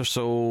scenes are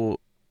so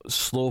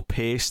slow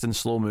paced and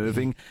slow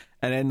moving,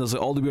 and then there's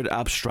like all the weird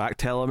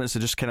abstract elements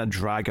that just kind of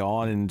drag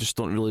on and just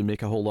don't really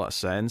make a whole lot of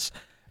sense.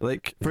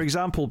 Like, for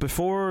example,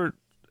 before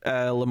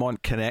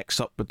Lamont connects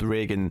up with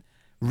Reagan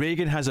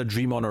has a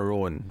dream on her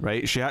own,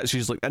 right?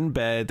 She's like in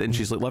bed and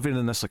she's like living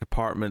in this like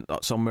apartment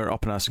somewhere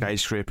up in a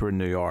skyscraper in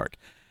New York,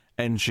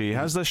 and she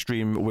has this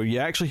dream where you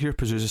actually hear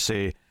Pazuzu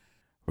say,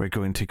 "We're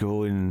going to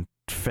go and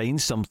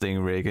find something,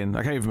 Reagan."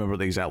 I can't even remember what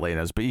the exact line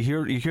is, but you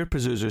hear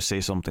Pazuzu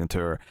say something to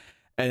her,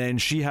 and then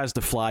she has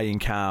the flying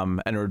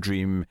cam in her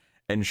dream,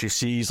 and she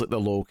sees like the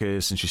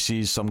locust, and she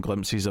sees some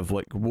glimpses of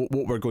like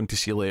what we're going to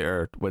see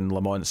later when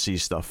Lamont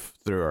sees stuff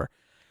through her.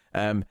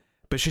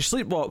 But she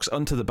sleepwalks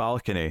onto the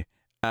balcony,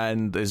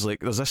 and there's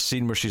this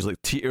scene where she's like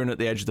teetering at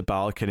the edge of the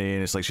balcony,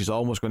 and it's like she's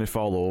almost going to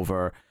fall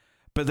over.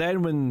 But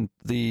then when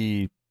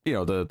the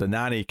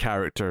nanny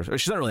character,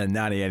 she's not really a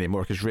nanny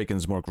anymore because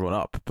Reagan's more grown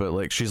up, but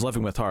like she's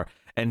living with her,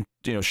 and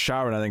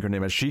Sharon, I think her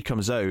name is, she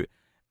comes out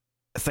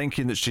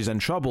thinking that she's in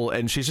trouble,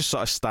 and she's just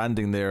sort of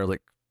standing there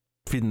like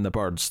feeding the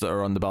birds that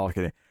are on the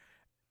balcony.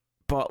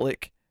 But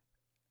like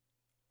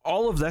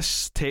all of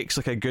this takes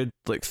like a good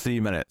like 3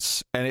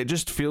 minutes, and it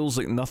just feels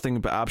like nothing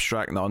but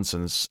abstract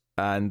nonsense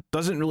and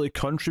doesn't really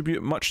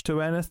contribute much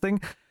to anything.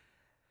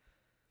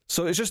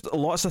 So it's just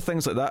lots of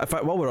things like that. In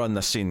fact, while we're on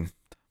this scene,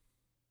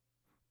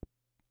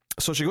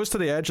 so she goes to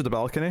the edge of the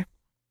balcony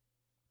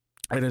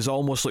and is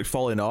almost like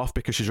falling off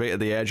because she's right at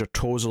the edge. Her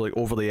toes are like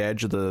over the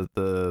edge of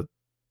the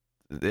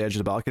edge of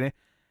the balcony.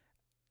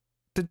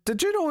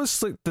 Did you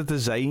notice like the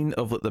design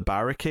of like the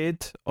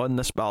barricade on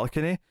this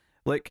balcony?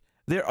 Like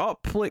they're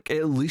up like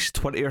at least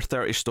 20 or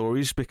 30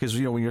 stories, because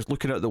when you're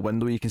looking out the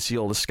window you can see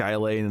all the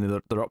skyline,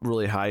 and they're up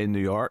really high in New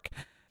York,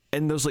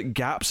 and there's like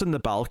gaps in the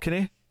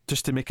balcony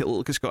just to make it look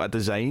like it's got a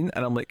design,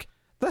 and I'm like,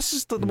 this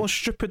is the most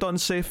stupid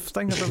unsafe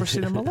thing I've ever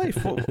seen in my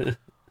life.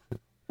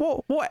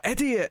 what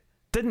idiot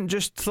didn't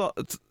just do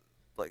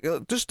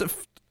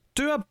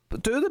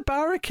the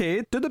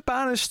barricade, do the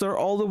banister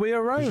all the way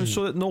around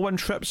so that no one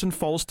trips and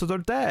falls to their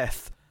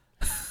death?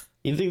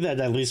 You'd think that'd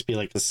at least be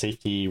like a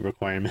safety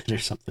requirement or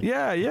something.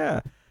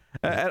 Yeah.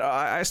 And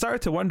I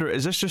started to wonder,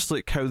 is this just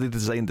like how they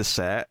designed the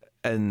set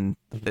and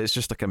it's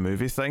just like a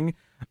movie thing,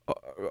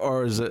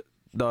 or is it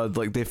no,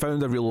 like they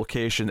found a real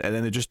location and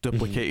then they just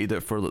duplicated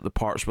it for like, the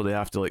parts where they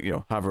have to like, you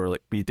know, have her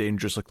like be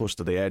dangerously close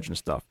to the edge and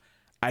stuff?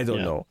 I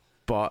don't know,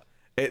 but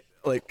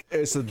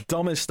it's the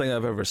dumbest thing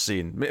I've ever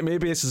seen.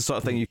 Maybe it's the sort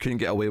of thing you couldn't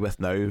get away with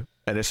now,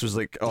 and this was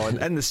like, oh,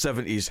 in the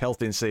 70s,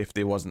 health and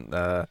safety wasn't.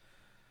 But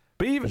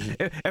even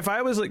if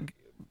I was like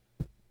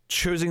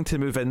choosing to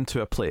move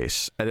into a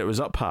place and it was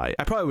up high,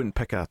 I probably wouldn't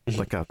pick a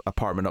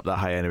apartment up that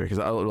high anyway, because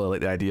I don't really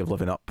like the idea of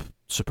living up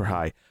super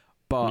high.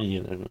 But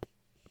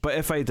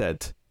if I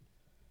did,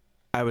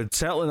 I would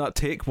certainly not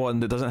take one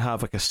that doesn't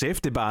have like a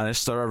safety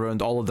banister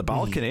around all of the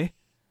balcony.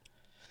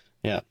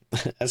 Yeah,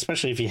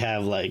 especially if you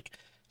have like,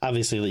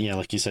 obviously, you know,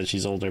 like you said,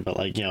 she's older, but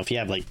like, you know, if you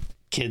have like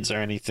kids or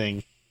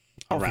anything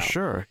around. For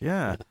sure,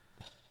 yeah.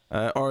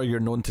 Or you're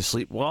known to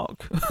sleepwalk.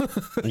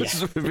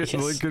 This would be a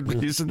really good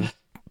reason.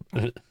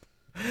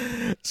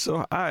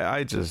 So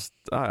I'm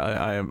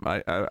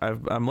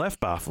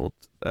left baffled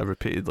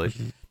repeatedly,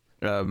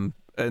 and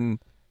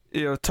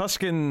you know,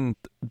 Tuscan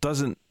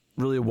doesn't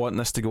really want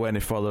this to go any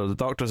further. The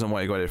doctor doesn't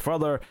want to go any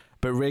further,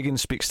 but Reagan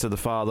speaks to the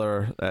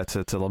father,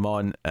 to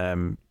Lamont.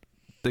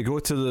 They go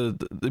to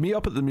they meet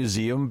up at the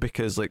museum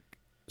because like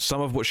some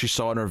of what she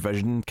saw in her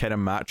vision kind of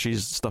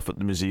matches stuff at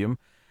the museum,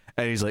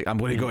 and he's like, I'm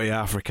going to go to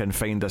Africa and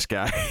find this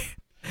guy.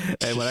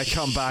 And when I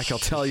come back, I'll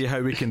tell you how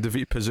we can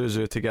defeat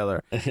Pazuzu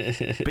together.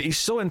 But he's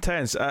so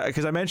intense,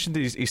 because I mentioned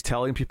he's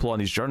telling people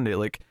on his journey.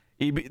 Like,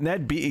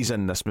 Ned Beatty's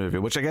in this movie,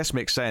 which I guess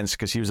makes sense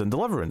because he was in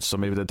Deliverance, so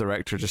maybe the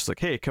director just like,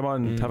 hey, come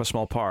on, have a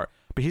small part.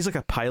 But he's like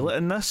a pilot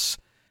in this,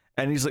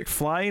 and he's like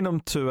flying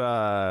him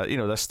to you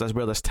know, this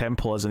where this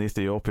temple is in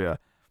Ethiopia.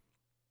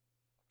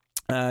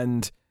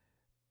 And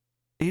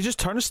he just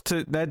turns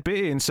to Ned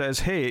Beatty and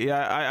says, hey,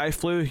 yeah, I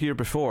flew here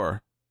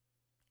before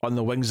on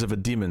the wings of a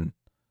demon.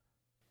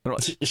 Why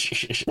do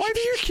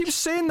you keep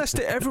saying this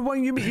to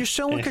everyone you meet? You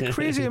sound like a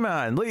crazy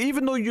man. Like,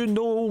 even though you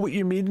know what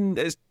you mean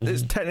is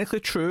technically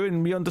true,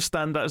 and we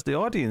understand that as the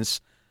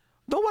audience,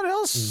 no one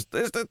else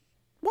is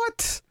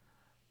what?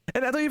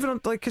 And I don't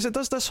even like, because it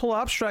does this whole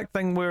abstract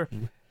thing where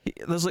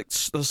there's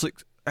like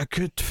a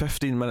good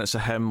 15 minutes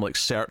of him like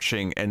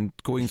searching and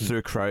going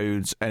through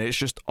crowds, and it's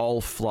just all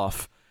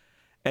fluff.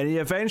 And he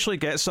eventually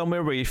gets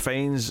somewhere where he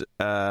finds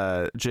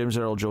James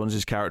Earl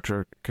Jones's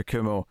character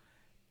Kakumo,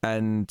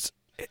 and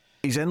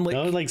he's in like...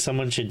 what like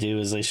someone should do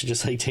is they should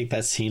just like take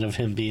that scene of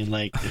him being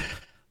like,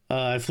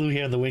 I flew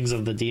here on the wings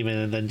of the demon,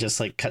 and then just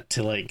like cut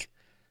to like,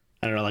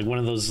 I don't know, like one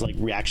of those like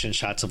reaction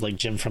shots of like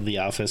Jim from The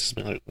Office.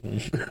 Like,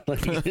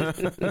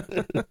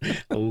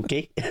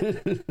 okay.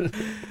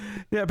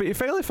 Yeah, but he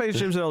finally finds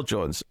James Earl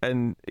Jones,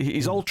 and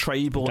he's all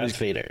tribal. Darth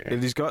Vader.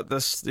 And he's got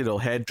this, you know,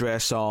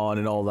 headdress on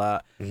and all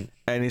that.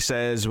 And he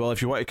says, well,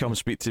 if you want to come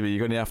speak to me, you're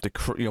going to have to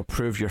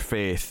prove your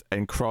faith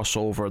and cross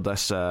over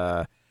this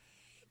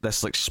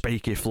like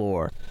spiky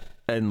floor.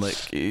 And like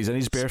he's in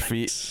his bare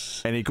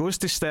feet, and he goes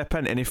to step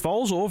in, and he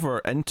falls over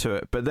into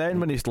it. But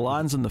then when he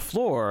lands on the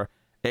floor,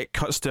 it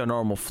cuts to a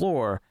normal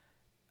floor,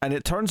 and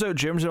it turns out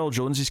James Earl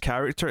Jones's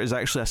character is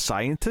actually a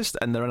scientist,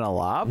 and they're in a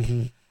lab.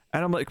 And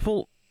I'm like,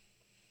 well,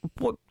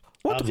 what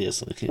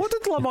obviously, what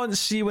did Lamont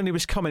see when he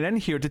was coming in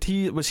here?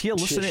 Was he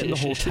hallucinating the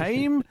whole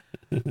time?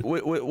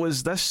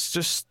 Was this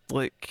just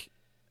like,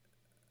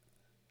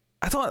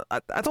 I don't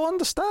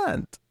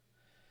understand.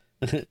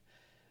 Because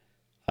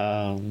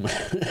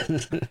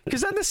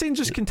then the scene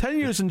just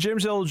continues, and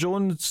James Earl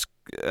Jones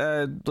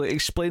like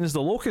explains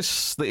the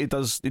locusts that he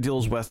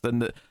deals with,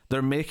 and that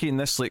they're making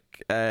this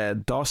like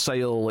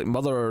docile like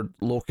mother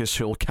locust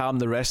who will calm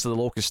the rest of the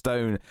locusts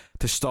down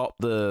to stop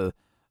the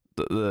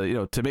you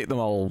know, to make them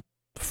all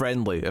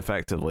friendly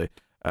effectively,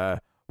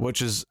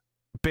 which is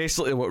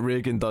basically what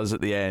Reagan does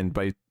at the end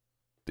by,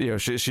 you know,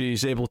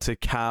 she's able to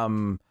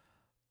calm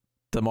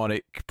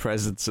demonic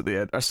presence at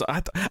the end. So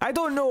I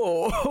don't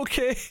know.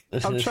 Okay,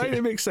 I'm trying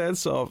to make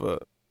sense of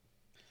it.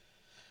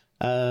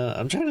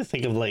 I'm trying to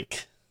think of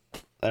like,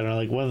 I don't know,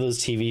 like one of those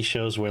TV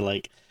shows where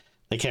like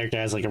the character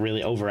has like a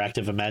really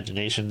overactive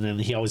imagination,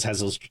 and he always has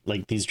those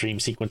like these dream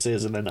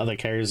sequences, and then other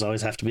characters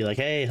always have to be like,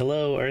 hey,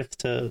 hello Earth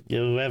to, you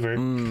know, whoever.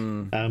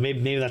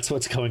 Maybe that's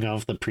what's going on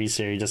with the priest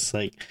here. He just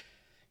like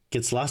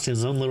gets lost in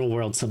his own little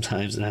world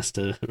sometimes and has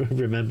to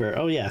remember,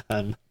 oh yeah,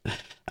 I'm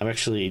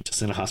actually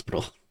just in a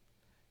hospital.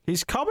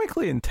 He's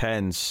comically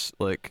intense,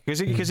 like,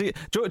 because he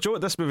Joe,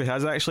 what this movie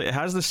has actually, it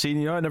has the scene,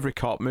 you know, in every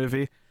cop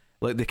movie,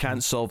 like they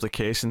can't solve the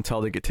case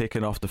until they get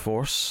taken off the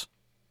force.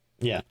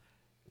 Yeah.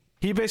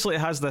 He basically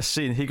has this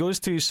scene. He goes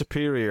to his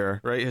superior,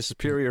 right, his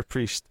superior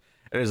priest,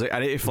 And he's like, I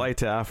need to fly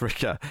to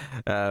Africa.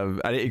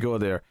 I need to go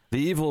there. The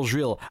evil's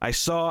real. I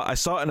saw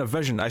it in a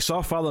vision. I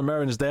saw Father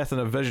Merrin's death in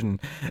a vision.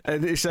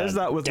 And he says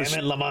that with damn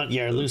it, Lamont,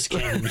 you're a loose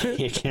cannon.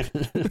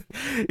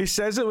 he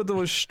says it with the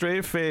most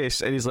straight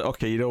face, and he's like,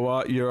 okay, you know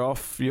what? You're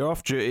off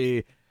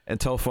duty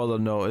until further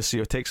notice. So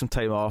you take some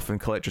time off and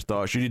collect your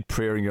thoughts. You need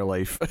prayer in your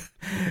life.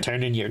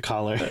 Turn in your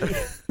collar.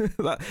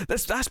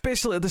 That's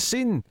basically the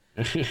scene.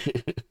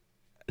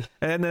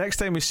 And then the next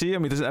time we see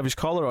him, he doesn't have his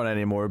collar on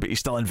anymore, but he's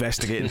still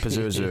investigating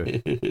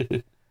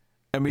Pazuzu.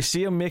 And we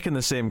see him making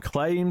the same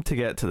climb to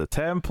get to the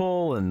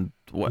temple and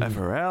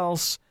whatever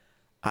else.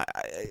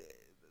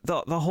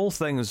 The whole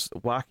thing is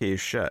wacky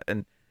as shit.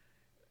 And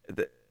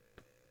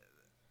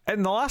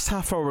in the last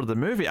half hour of the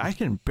movie, I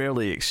can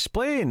barely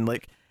explain.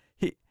 Like,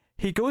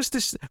 he goes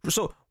to...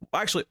 So,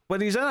 actually,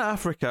 when he's in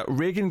Africa,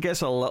 Reagan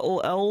gets a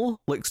little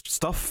ill. Like,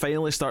 stuff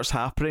finally starts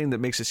happening that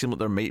makes it seem like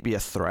there might be a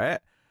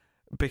threat.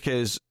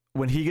 Because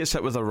when he gets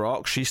hit with a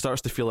rock, she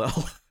starts to feel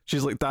ill.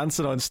 She's, like,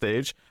 dancing on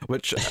stage,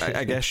 which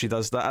I guess she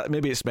does that.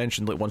 Maybe it's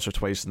mentioned, like, once or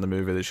twice in the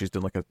movie that she's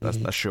doing, like,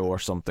 a show or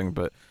something.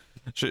 But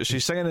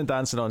she's singing and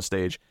dancing on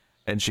stage,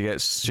 and she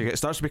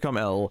starts to become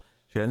ill.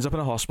 She ends up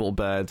in a hospital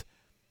bed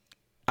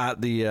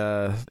at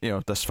the,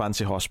 this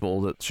fancy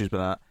hospital that she's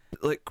been at.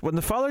 Like, when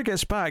the father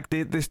gets back,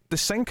 they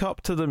sync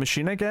up to the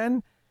machine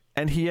again,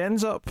 and he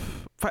ends up...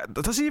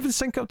 Does he even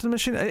sync up to the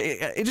machine?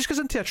 He just goes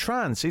into a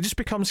trance. He just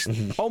becomes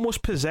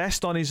almost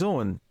possessed on his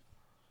own.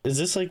 Is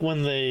this like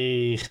when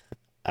they,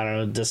 I don't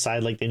know,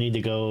 decide like they need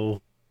to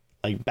go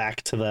like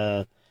back to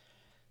the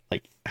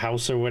like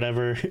house or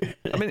whatever?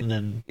 I mean, and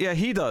then... yeah,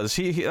 he does.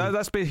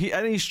 That's basically,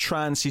 in his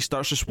trance, he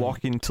starts just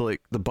walking to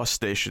like the bus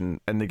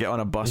station, and they get on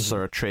a bus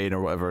or a train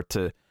or whatever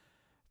to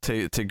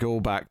go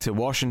back to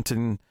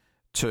Washington,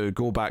 to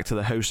go back to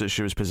the house that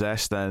she was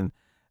possessed in,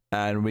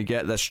 and we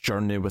get this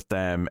journey with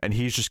them, and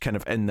he's just kind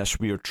of in this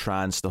weird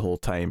trance the whole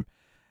time.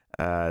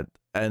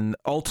 And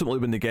ultimately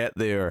when they get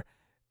there,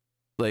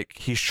 like,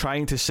 he's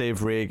trying to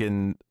save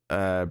Reagan,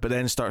 but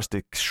then starts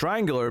to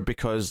strangle her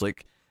because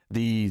like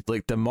the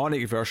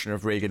demonic version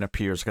of Reagan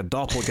appears, like a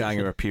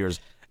doppelganger appears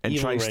and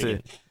Evil tries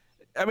Reagan.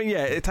 to... I mean,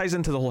 yeah, it ties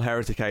into the whole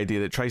heretic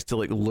idea that tries to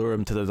like lure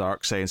him to the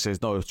dark side and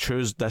says, no,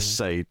 choose this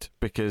side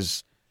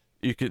because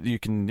we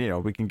can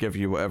give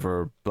you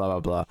whatever, blah blah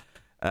blah.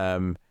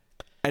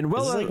 And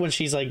well, this is like when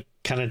she's like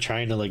kind of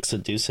trying to like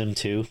seduce him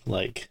too,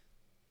 like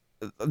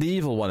the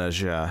evil one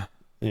is, yeah,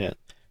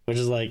 which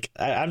is like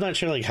I'm not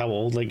sure like how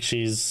old like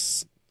she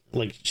was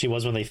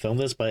when they filmed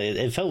this, but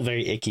it felt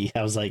very icky.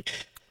 I was like,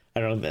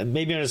 I don't know,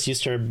 maybe I'm just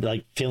used to her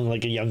like feeling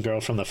like a young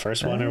girl from the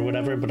first one or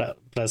whatever, but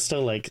I was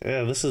still like,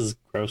 yeah, this is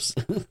gross.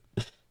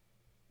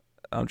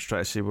 I'm just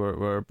trying to see where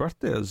her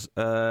birthday is.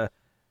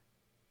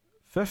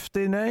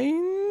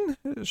 59.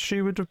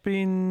 She would have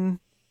been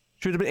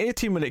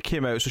 18 when it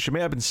came out, so she may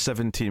have been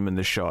 17 when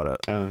they shot it.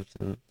 I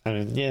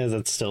mean, yeah,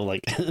 that's still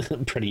like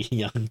pretty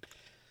young.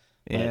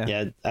 Yeah.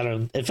 Yeah, I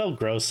don't. It felt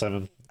gross.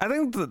 I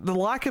think the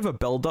lack of a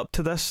build up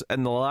to this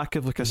and the lack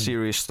of like a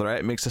serious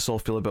threat makes this all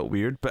feel a bit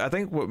weird. But I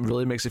think what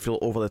really makes it feel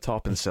over the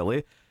top and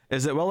silly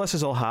is that while this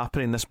is all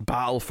happening, this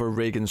battle for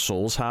Reagan's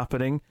soul's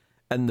happening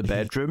in the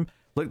bedroom.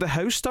 Like, the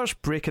house starts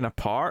breaking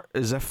apart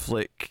as if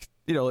like,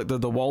 like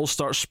the walls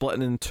start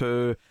splitting in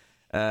two.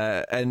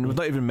 And we've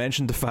not even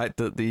mentioned the fact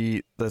that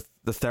the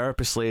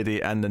therapist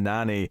lady and the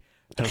nanny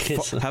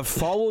have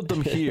followed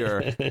them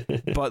here,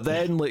 but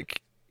then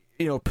like,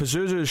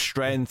 Pazuzu's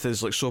strength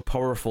is like so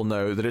powerful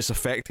now that it's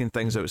affecting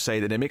things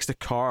outside, and it makes the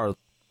car,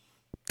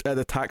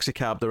 the taxi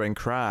cab they're in,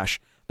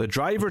 crash. The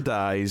driver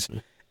dies,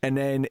 and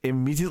then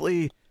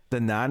immediately the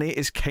nanny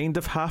is kind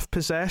of half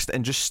possessed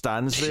and just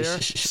stands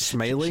there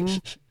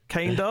smiling,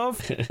 kind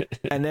of,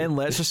 and then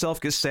lets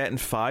herself get set on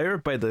fire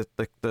by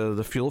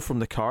the fuel from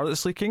the car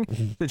that's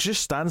leaking. It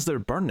just stands there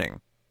burning.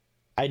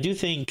 I do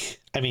think,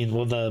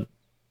 well, the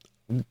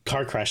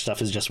car crash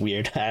stuff is just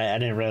weird. I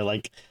didn't really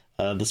like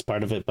this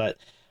part of it, but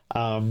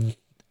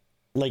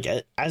like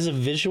as a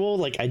visual,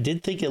 like I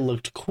did think it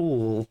looked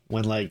cool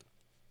when like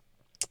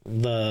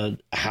the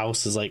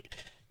house is like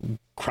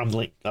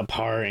crumbling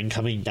apart and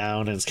coming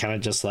down, and it's kind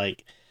of just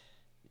like,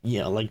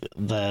 like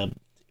the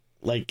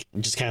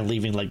just kind of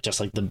leaving like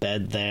just like the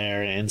bed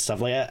there and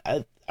stuff. Like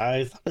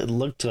I thought it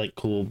looked like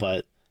cool,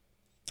 but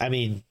I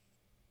mean,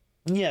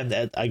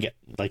 yeah, I get,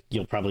 like,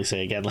 you'll probably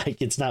say again,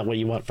 like, it's not what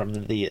you want from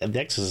the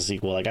Exorcist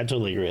sequel. Like, I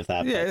totally agree with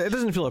that. Yeah, but it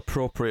doesn't feel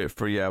appropriate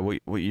for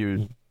what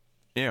you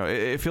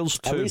it feels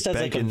too at least as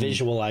big like a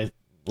visual. I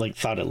like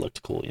thought it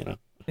looked cool.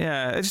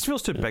 Yeah, it just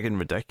feels too big and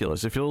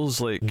ridiculous. It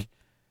feels like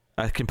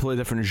a completely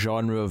different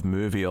genre of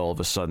movie all of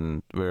a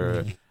sudden,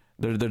 where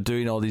they're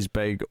doing all these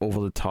big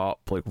over the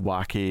top like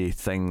wacky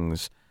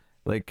things.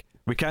 Like,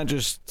 we can't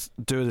just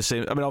do the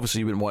same. I mean, obviously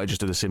you wouldn't want to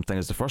just do the same thing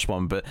as the first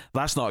one, but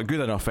that's not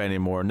good enough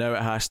anymore. Now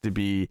it has to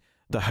be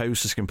the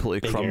house is completely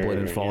bigger, crumbling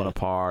and falling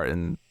apart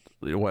and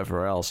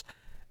whatever else.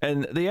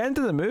 And the end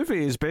of the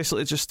movie is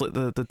basically just like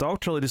the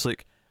doctor lady's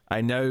like, I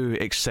now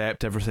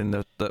accept everything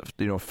that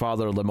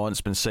Father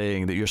Lamont's been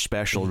saying, that you're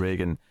special,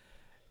 Reagan.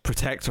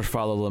 Protect her,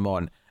 Father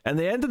Lamont. And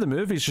the end of the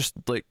movie is just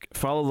like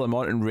Father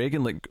Lamont and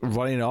Reagan like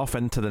running off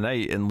into the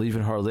night and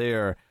leaving her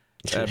there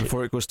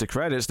before it goes to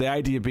credits. The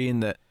idea being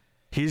that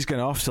he's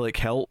going off to like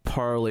help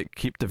her like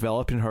keep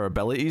developing her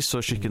abilities so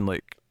she can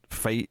like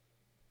fight,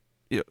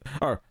 you know,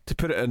 or to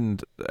put it in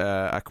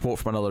a quote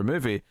from another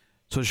movie,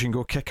 so she can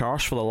go kick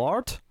arse for the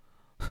Lord.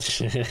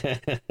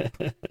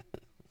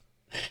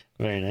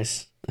 Very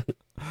nice.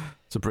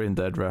 It's a Brain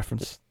Dead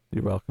reference.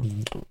 You're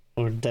welcome.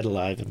 Or Dead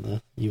Alive in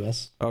the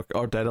US.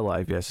 Or Dead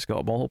Alive, yes. It's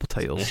got multiple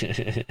titles.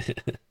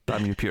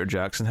 Damn you, Peter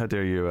Jackson. How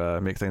dare you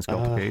make things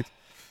complicated?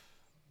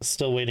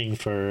 Still waiting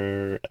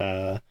for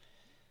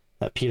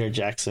that Peter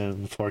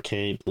Jackson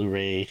 4K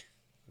Blu-ray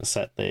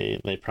set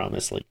they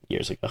promised like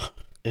years ago.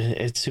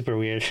 It's super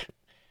weird.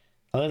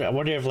 I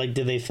wonder if like,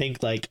 did they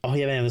think like, oh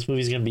yeah man, this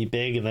movie's gonna be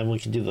big and then we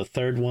can do the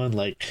third one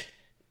like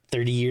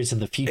 30 years in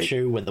the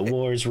future when the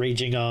war is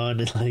raging on,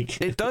 and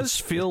like it does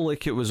feel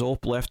like it was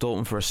left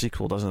open for a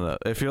sequel, doesn't it?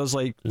 It feels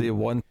like they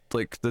want,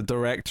 like, the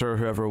director,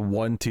 whoever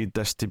wanted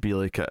this to be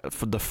like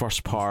for the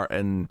first part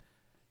in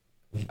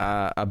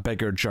a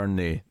bigger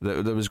journey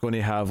that was going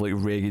to have like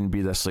Reagan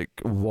be this like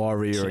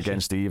warrior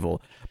against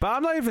evil. But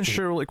I'm not even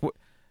sure like what,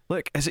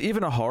 like, is it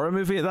even a horror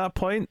movie at that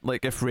point?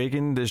 Like if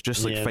Reagan is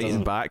just like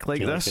fighting back like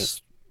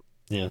this,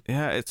 yeah,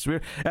 it's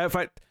weird. In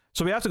fact,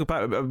 so we have to go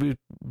back. We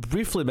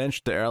briefly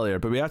mentioned it earlier,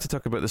 but we have to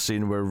talk about the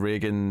scene where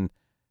Reagan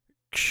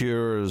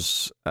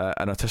cures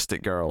an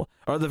autistic girl,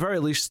 or at the very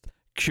least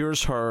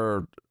cures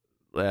her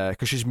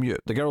because she's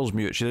mute. The girl's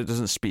mute. She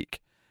doesn't speak,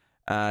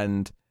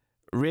 and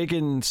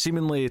Reagan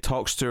seemingly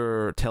talks to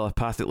her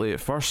telepathically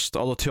at first,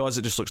 although to us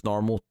it just looks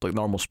normal, like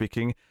normal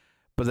speaking.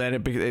 But then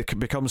it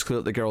becomes clear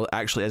that the girl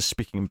actually is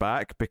speaking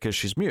back because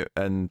she's mute,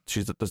 and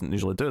she doesn't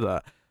usually do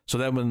that. So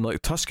then when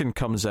like Tuscan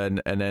comes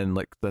in, and then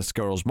like this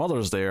girl's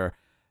mother's there,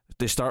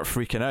 they start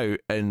freaking out,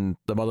 and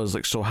the mother's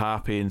like so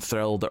happy and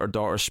thrilled that her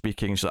daughter's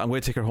speaking. So I'm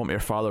going to take her home to your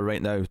father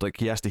right now. Like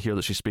he has to hear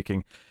that she's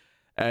speaking.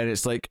 And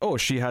it's like, oh,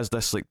 she has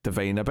this like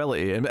divine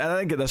ability. And I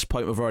think at this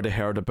point we've already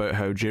heard about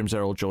how James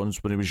Earl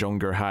Jones, when he was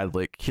younger, had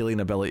like healing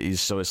abilities.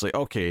 So it's like,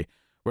 okay,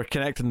 we're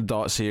connecting the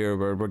dots here.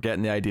 We're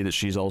getting the idea that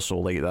she's also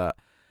like that.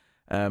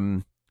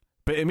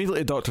 But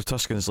immediately Dr.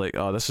 Tuscan's like,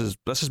 oh, this is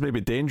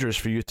maybe dangerous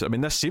for you to, I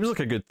mean, this seems like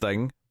a good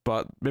thing,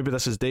 but maybe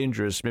this is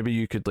dangerous. Maybe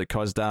you could like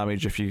cause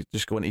damage if you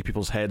just go into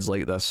people's heads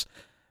like this,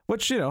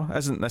 which, you know,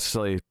 isn't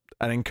necessarily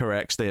an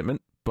incorrect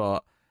statement,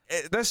 but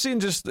this scene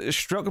just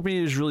struck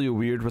me as really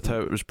weird with how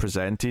it was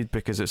presented,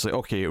 because it's like,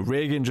 okay,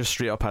 Reagan just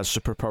straight up has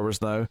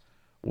superpowers now,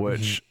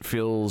 which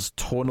feels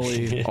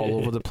tonally all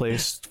over the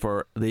place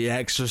for The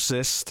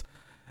Exorcist.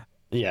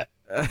 Yeah.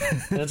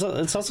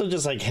 It's also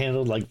just like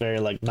handled like very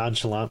like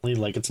nonchalantly.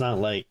 Like it's not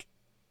like,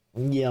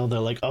 you know, they're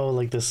like, oh,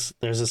 like there's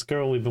this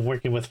girl we've been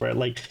working with for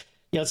like,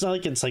 you know, it's not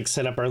like it's like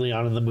set up early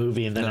on in the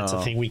movie and then it's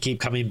a thing we keep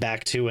coming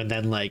back to, and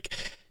then like,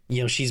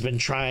 you know, she's been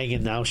trying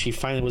and now she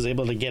finally was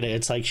able to get it.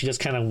 It's like she just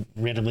kind of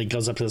randomly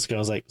goes up to this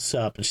girl's like,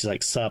 sup, and she's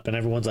like, sup, and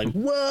everyone's like,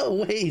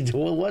 whoa, wait,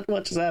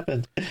 what just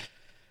happened?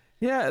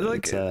 Yeah,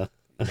 like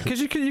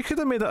because you could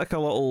have made it like a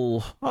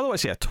little, I don't want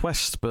to say a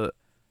twist, but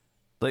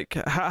like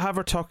have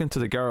her talking to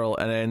the girl,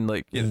 and then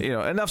like you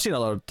know, and I've seen a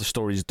lot of the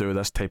stories do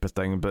this type of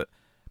thing, but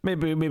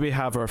maybe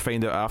have her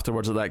find out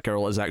afterwards that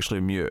girl is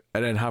actually mute,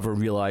 and then have her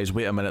realize,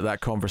 wait a minute,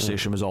 that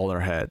conversation was all in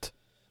her head.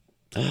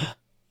 You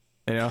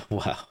know?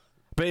 Wow.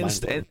 But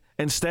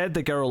instead,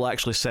 the girl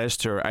actually says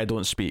to her, "I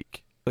don't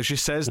speak." Like she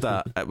says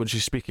that when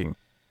she's speaking,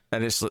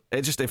 and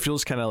it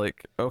feels kind of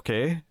like,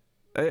 okay.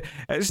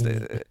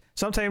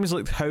 Sometimes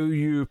like how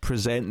you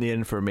present the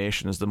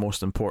information is the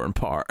most important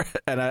part,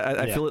 and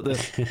I feel like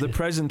the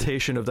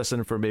presentation of this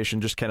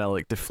information just kind of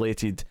like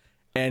deflated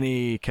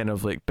any kind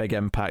of like big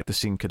impact the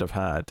scene could have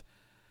had.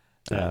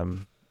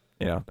 You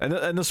know,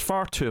 and there's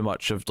far too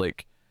much of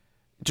like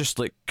just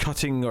like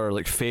cutting or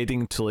like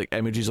fading to like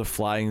images of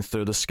flying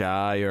through the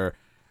sky, or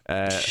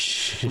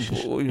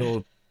you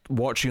know,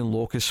 watching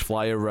locusts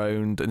fly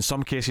around. In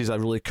some cases, a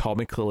really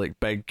comically like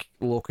big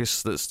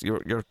locust that's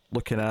you're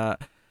looking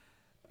at,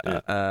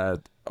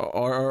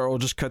 or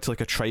just cut to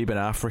like a tribe in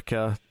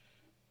Africa,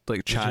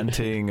 like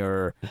chanting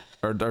or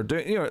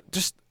doing, you know,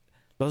 just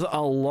there's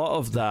a lot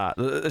of that,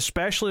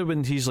 especially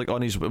when he's like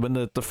on his, when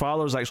the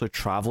father's actually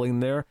traveling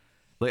there.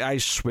 Like I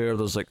swear,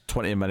 there's like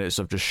 20 minutes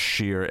of just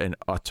sheer and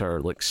utter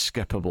like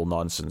skippable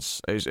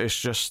nonsense. It's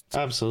just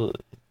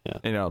absolutely, yeah.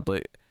 You know,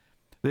 like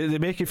they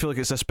make you feel like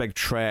it's this big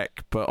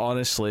trek, but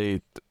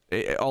honestly,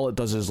 all it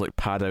does is like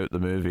pad out the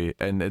movie,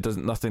 and it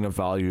doesn't. Nothing of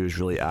value is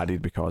really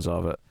added because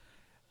of it.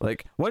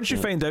 Like once you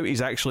find out he's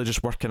actually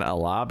just working at a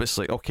lab, it's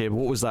like, okay,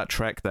 what was that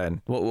trek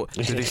then? What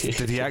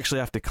did he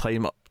actually have to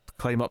climb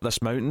up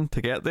this mountain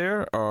to get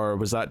there, or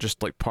was that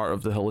just like part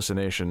of the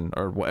hallucination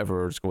or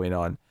whatever is going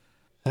on?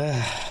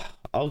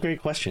 All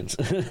great questions.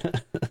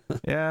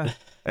 Yeah,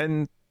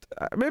 and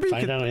maybe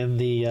find out in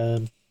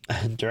the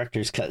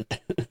director's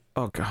cut.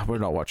 Oh god, we're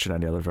not watching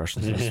any other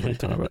versions of this.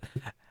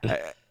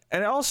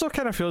 And it also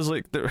kind of feels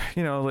like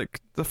you know, like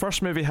the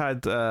first movie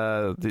had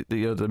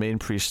the main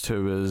priest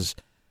who was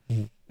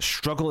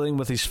struggling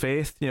with his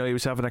faith. You know, he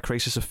was having a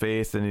crisis of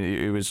faith, and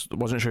he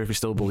wasn't sure if he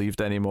still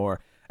believed anymore.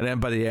 And then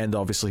by the end,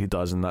 obviously he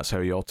does, and that's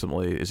how he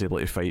ultimately is able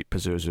to fight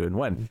Pazuzu and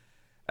win.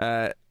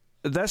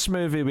 This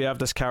movie, we have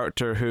this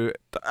character who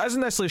isn't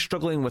necessarily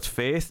struggling with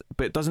faith,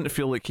 but it doesn't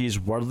feel like he's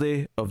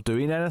worthy of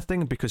doing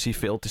anything because he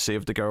failed to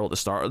save the girl at the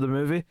start of the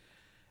movie.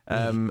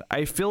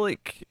 I feel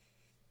like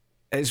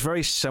it's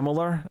very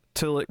similar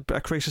to like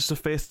a crisis of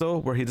faith, though,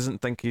 where he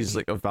doesn't think he's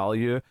like of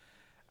value.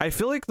 I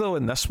feel like, though,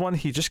 in this one,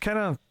 he just kind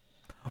of,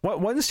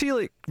 once he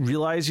like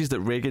realizes that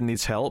Reagan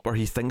needs help, or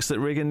he thinks that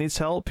Reagan needs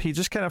help, he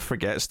just kind of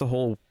forgets the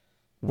whole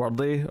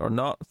worthy or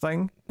not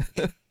thing.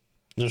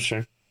 No,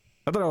 sure.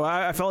 I don't know.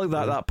 I felt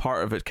like that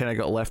part of it kind of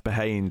got left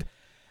behind,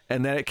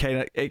 and then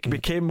it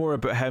became more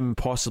about him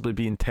possibly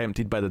being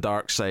tempted by the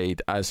dark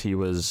side as he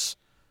was,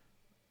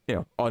 you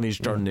know, on his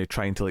journey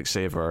trying to like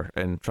save her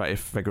and try to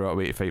figure out a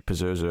way to fight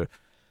Pazuzu.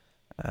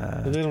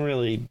 It didn't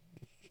really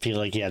feel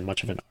like he had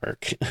much of an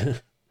arc.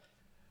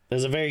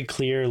 There's a very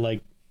clear,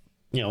 like,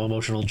 you know,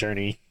 emotional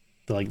journey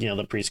that, like, you know,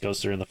 the priest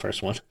goes through in the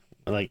first one.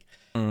 Like,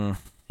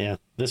 yeah,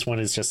 this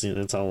one is just,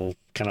 it's all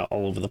kind of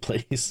all over the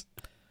place.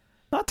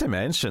 Not to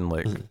mention,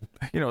 like,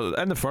 you know,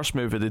 in the first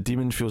movie, the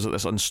demon feels like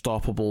this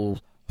unstoppable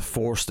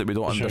force that we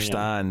don't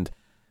understand.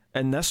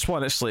 Yeah. In this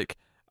one, it's like,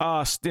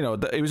 you know,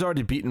 he was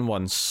already beaten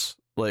once,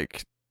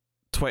 like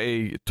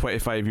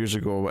 25 years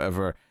ago or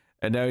whatever,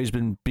 and now he's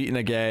been beaten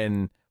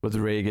again with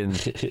Reagan,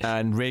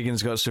 and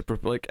Reagan's got super,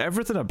 like,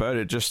 everything about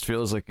it just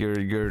feels like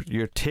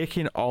you're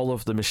taking all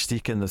of the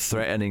mystique and the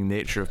threatening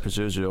nature of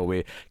Pazuzu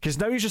away, because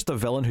now he's just a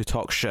villain who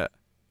talks shit.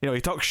 You know,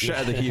 he talks shit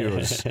at the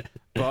heroes,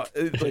 but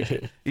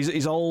like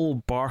he's all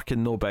bark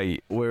and no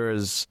bite.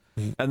 Whereas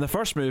in the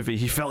first movie,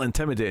 he felt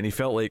intimidating. He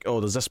felt like, oh,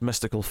 there's this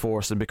mystical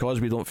force, and because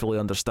we don't fully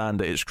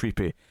understand it, it's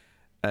creepy,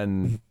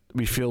 and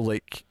we feel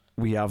like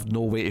we have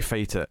no way to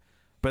fight it.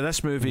 But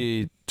this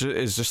movie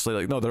is just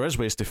like, no, there is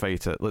ways to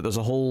fight it. Like, there's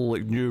a whole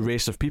like new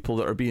race of people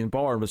that are being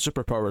born with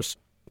superpowers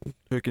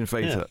who can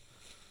fight it.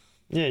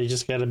 Yeah, you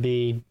just gotta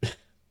be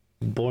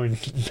born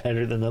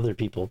better than other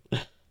people.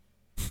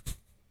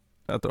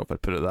 I don't know if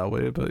I'd put it that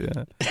way, but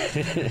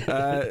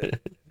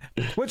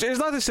yeah. Which is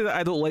not to say that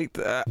I don't like...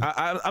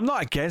 I'm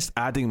not against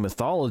adding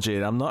mythology,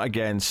 and I'm not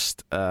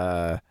against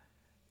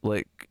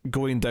like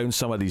going down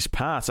some of these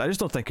paths. I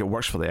just don't think it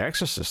works for The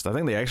Exorcist. I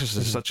think The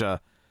Exorcist is such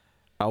a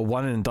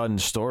one-and-done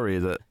story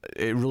that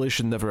it really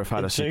should never have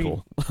had a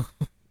sequel.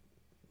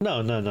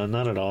 No,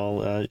 not at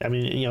all. I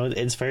mean, you know,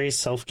 it's very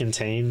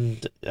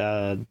self-contained.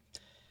 I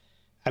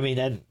mean,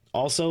 and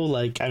also,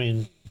 like, I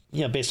mean...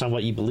 you know, based on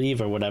what you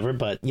believe or whatever,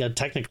 but, you know,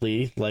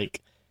 technically,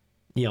 like,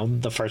 you know,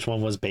 the first one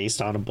was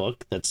based on a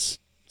book that's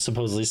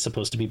supposedly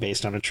supposed to be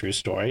based on a true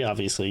story.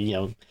 Obviously, you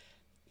know,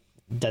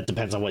 that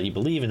depends on what you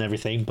believe and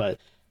everything, but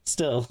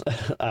still,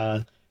 you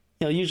know,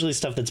 usually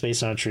stuff that's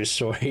based on a true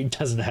story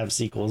doesn't have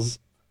sequels.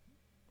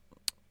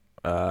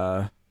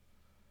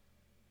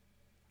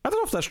 I don't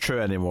know if that's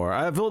true anymore.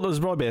 I feel like there's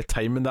probably a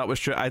time when that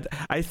was true.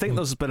 I think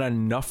there's been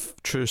enough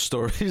true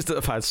stories that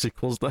have had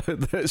sequels now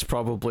that it's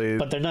probably,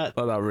 but they're not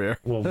that rare.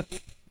 Well,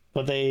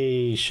 but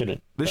they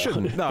shouldn't. They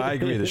shouldn't. No, I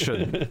agree, they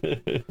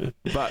shouldn't.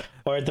 But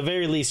or at the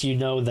very least, you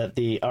know that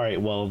the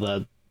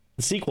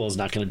sequel is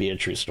not going to be a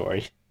true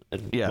story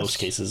in most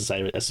cases,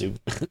 I assume.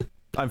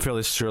 I'm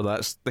fairly sure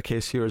that's the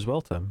case here as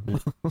well,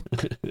 Tim.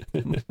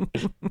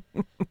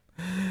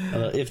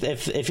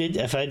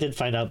 If I did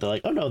find out that,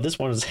 like, oh no, this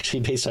one is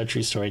actually based on a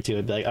true story too,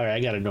 I'd be like, all right, I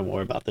got to know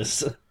more about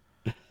this.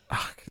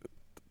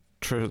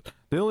 True.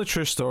 The only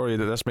true story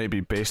that this may be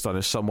based on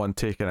is someone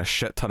taking a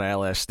shit ton of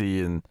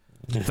LSD and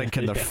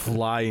thinking they're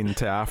flying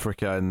to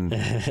Africa and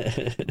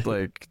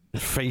like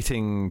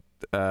fighting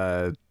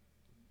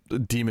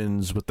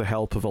demons with the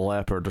help of a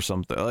leopard or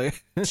something.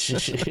 Like,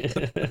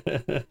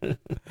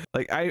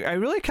 like I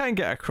really can't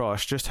get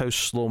across just how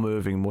slow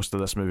moving most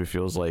of this movie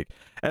feels like,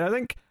 and I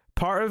think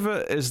part of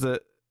it is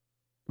that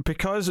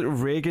because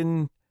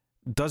Reagan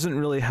doesn't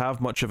really have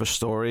much of a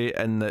story,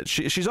 and that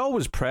she's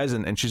always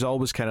present and she's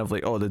always kind of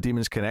like, oh, the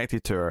demon's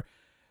connected to her.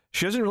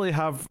 She doesn't really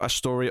have a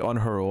story on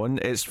her own.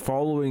 It's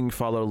following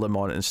Father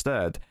Lemont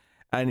instead.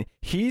 And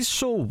he's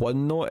so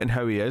one note in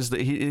how he is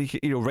that he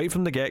you know, right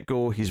from the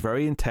get-go, he's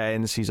very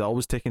intense. He's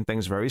always taking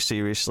things very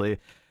seriously.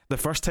 The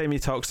first time he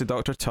talks to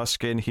Dr.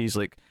 Tuscan, he's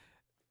like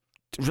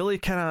really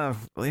kind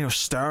of, you know,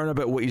 stern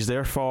about what he's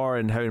there for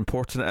and how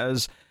important it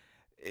is.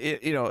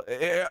 You know,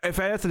 if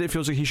anything, it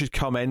feels like he should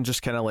come in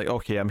just kind of like,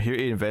 okay, I'm here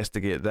to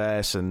investigate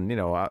this, and, you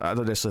know, I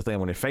don't necessarily think I'm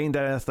going to find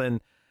anything.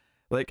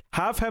 Like,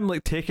 have him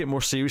like take it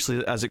more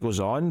seriously as it goes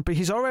on, but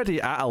he's already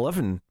at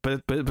 11,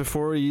 but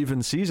before he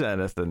even sees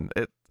anything,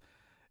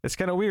 it's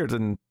kind of weird.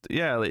 And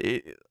yeah,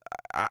 like,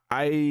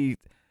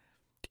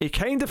 it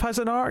kind of has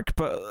an arc,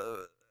 but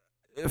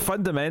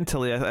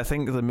fundamentally, I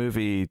think the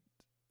movie,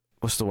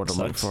 what's the word I'm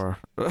looking for?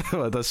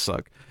 Well, it does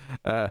suck.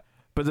 But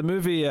the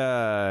movie,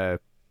 oh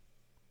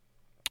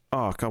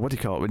god, what do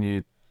you call it when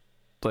you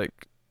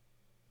like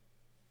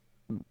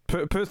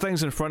put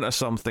things in front of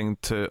something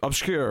to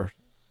obscure?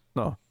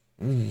 No,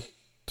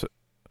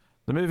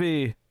 The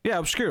movie, yeah,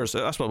 obscures.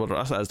 That's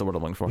that is the word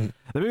I'm looking for.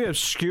 The movie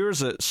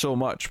obscures it so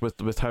much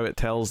with how it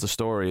tells the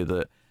story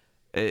that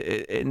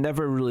it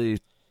never really.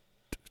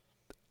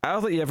 I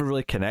don't think you ever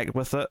really connect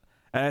with it,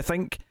 and I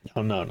think.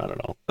 Oh no, not at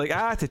all. Like,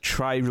 I had to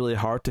try really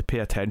hard to pay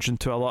attention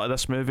to a lot of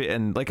this movie,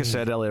 and like I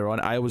said earlier on,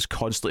 I was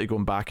constantly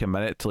going back a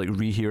minute to like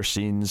rehear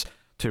scenes,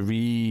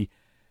 to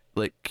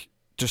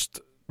just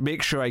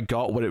make sure I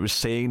got what it was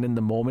saying in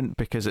the moment,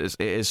 because it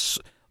is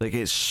like,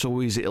 it's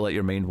so easy to let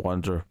your mind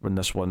wander when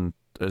this one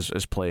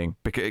is playing,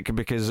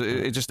 because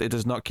it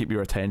does not keep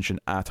your attention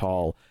at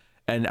all.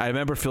 And I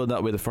remember feeling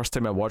that way the first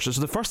time I watched this.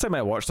 So the first time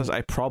I watched this,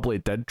 I probably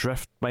did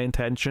drift my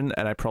attention,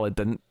 and I probably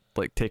didn't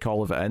like take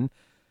all of it in.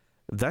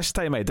 This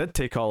time I did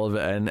take all of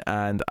it in,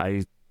 and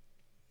I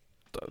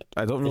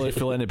don't really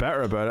feel any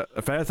better about it.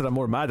 If anything, I'm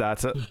more mad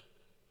at it.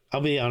 I'll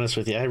be honest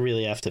with you. I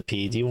really have to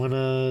pee. Do you want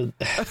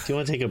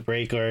to take a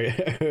break, or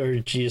do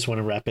you just want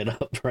to wrap it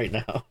up right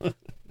now?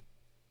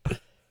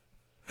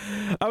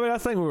 I mean, I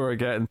think we were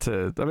getting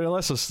to. I mean,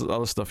 unless there's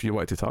other stuff you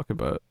want to talk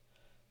about.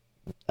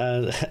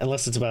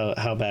 Unless it's about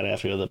how bad I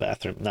have to go to the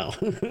bathroom. No.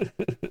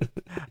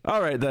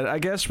 All right, then. I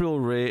guess we'll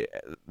rate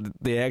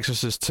The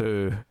Exorcist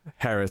 2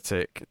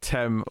 Heretic.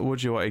 Tim, what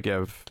do you want to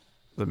give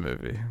the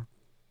movie?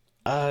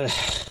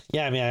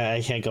 Yeah, I mean,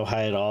 I can't go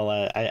high at all.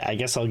 I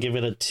guess I'll give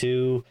it a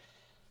 2.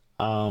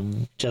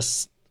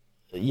 Just,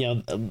 you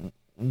know,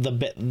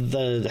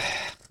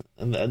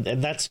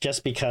 and that's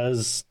just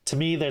because to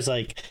me there's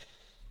like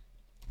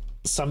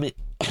some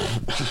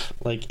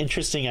like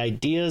interesting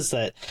ideas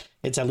that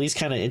it's at least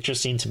kind of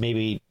interesting to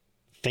maybe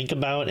think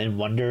about and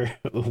wonder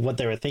what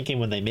they were thinking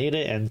when they made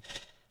it. And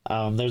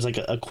there's like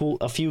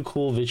a few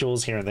cool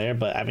visuals here and there,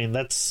 but I mean,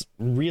 that's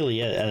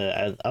really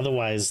it.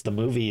 Otherwise the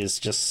movie is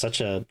just such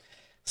a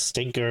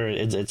stinker.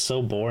 It's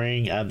so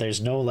boring.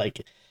 There's no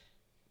like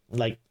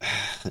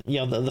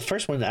you know, the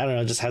first one, I don't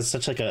know, just has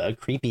such like a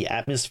creepy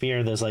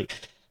atmosphere. There's like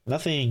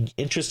nothing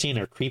interesting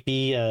or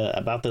creepy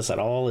about this at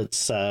all.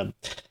 It's a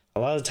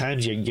lot of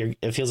times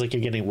it feels like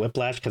you're getting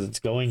whiplash because it's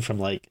going from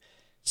like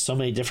so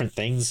many different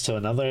things to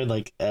another.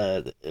 Like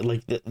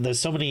there's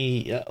so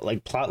many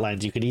like plot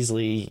lines you could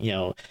easily, you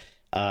know,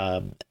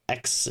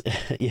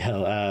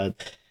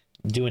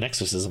 do an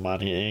exorcism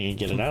on it and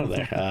get it out of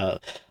there.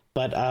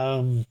 But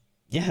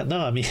yeah, no,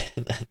 I mean,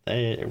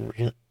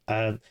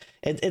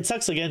 it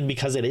sucks again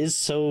because it is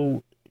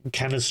so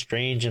kind of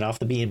strange and off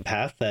the beaten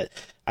path that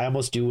I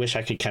almost do wish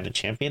I could kind of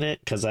champion it,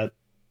 because that,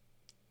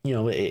 you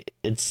know,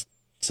 it's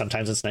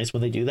sometimes it's nice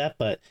when they do that.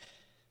 But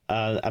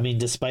I mean,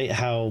 despite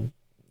how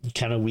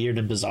kind of weird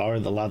and bizarre a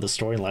lot of the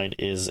storyline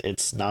is,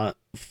 it's not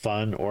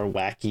fun or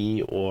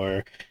wacky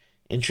or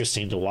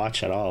interesting to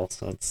watch at all.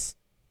 So it's,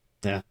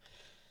 yeah,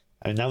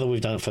 I mean, now that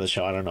we've done it for the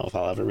show, I don't know if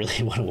I'll ever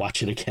really want to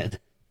watch it again.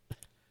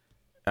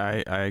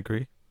 I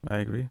agree.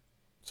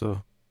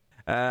 So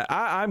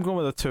I'm going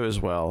with a 2 as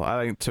well.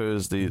 I think 2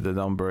 is the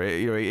number.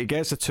 It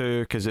gets a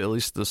 2 because at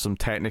least there's some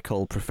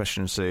technical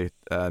proficiency,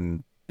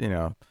 and you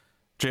know,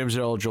 James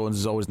Earl Jones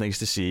is always nice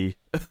to see.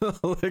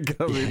 Like,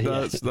 I mean,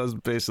 that's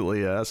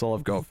basically that's all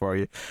I've got for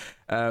you.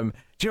 Do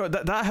you know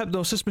that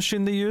hypnosis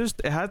machine they used?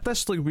 It had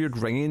this like weird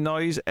ringing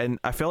noise, and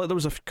I felt like there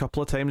was a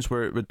couple of times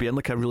where it would be in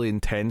like a really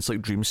intense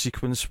like dream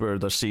sequence where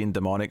they're seeing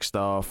demonic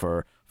stuff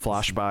or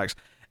flashbacks,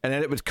 and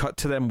then it would cut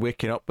to them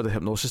waking up with a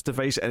hypnosis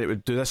device, and it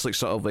would do this like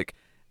sort of like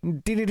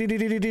ring,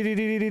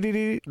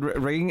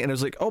 and it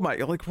was like, oh my,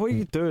 like, what are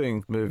you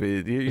doing, movie?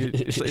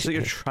 It's like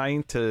you're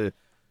trying to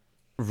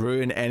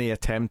ruin any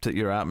attempt at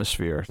your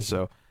atmosphere.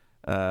 So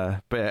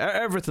but yeah,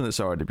 everything that's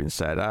already been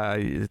said,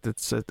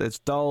 it's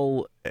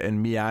dull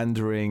and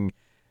meandering,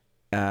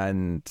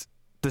 and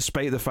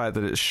despite the fact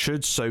that it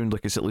should sound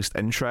like it's at least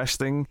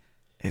interesting,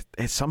 it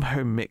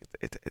somehow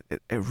it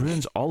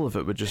ruins all of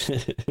it with just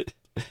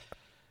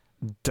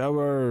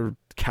dour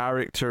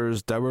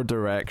characters, dour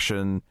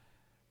direction.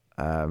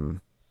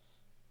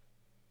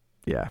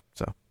 Yeah,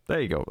 so there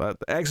you go.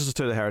 Exorcist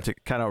 2 The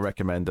Heretic, cannot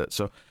recommend it.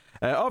 So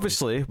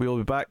obviously we will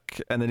be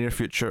back in the near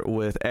future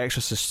with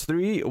Exorcist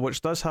 3,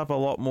 which does have a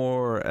lot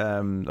more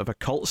of a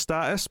cult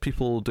status.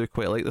 People do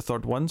quite like the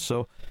third one,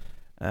 so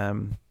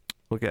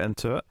we'll get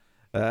into it.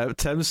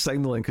 Tim's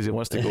signaling because he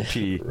wants to go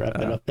pee. Wrap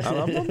it up.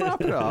 I'm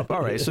wrapping it up.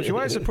 All right, so if you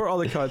want to support all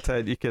the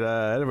content, you can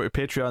head over to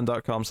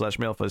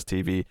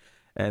patreon.com/MailFuzzTV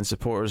and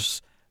support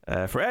us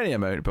for any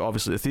amount, but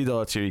obviously the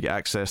 $3 tier you get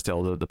access to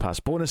all the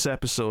past bonus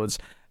episodes.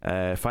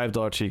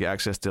 $5 tier you get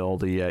access to all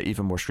the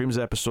Even More Streams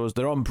episodes.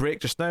 They're on break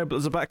just now, but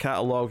there's a back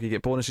catalogue. You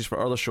get bonuses for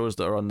other shows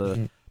that are on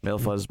the Mail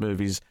Fuzz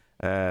movies,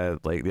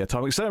 like the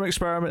Atomic Cinema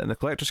Experiment and the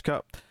Collector's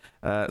Cut.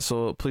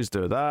 So please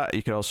do that.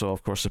 You can also,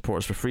 of course, support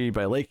us for free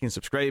by liking,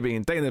 subscribing,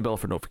 and dinging the bell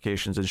for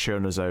notifications, and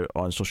sharing us out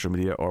on social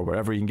media or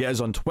wherever. You can get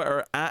us on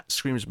Twitter at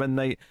Screams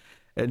Midnight.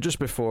 And just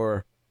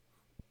before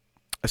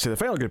I say the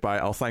final goodbye,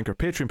 I'll thank our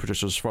Patreon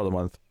producers for the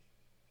month.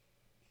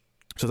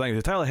 So thank you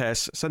to Tyler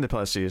Hess, Cindy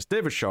Palacios,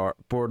 David Sharp,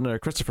 Bordner,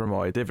 Christopher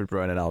Moy, David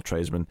Brown, and Al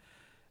Treisman.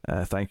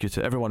 Thank you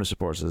to everyone who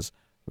supports us.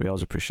 We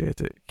always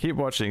appreciate it. Keep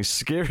watching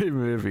scary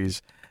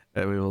movies,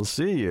 and we will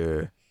see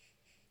you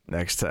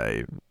next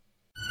time.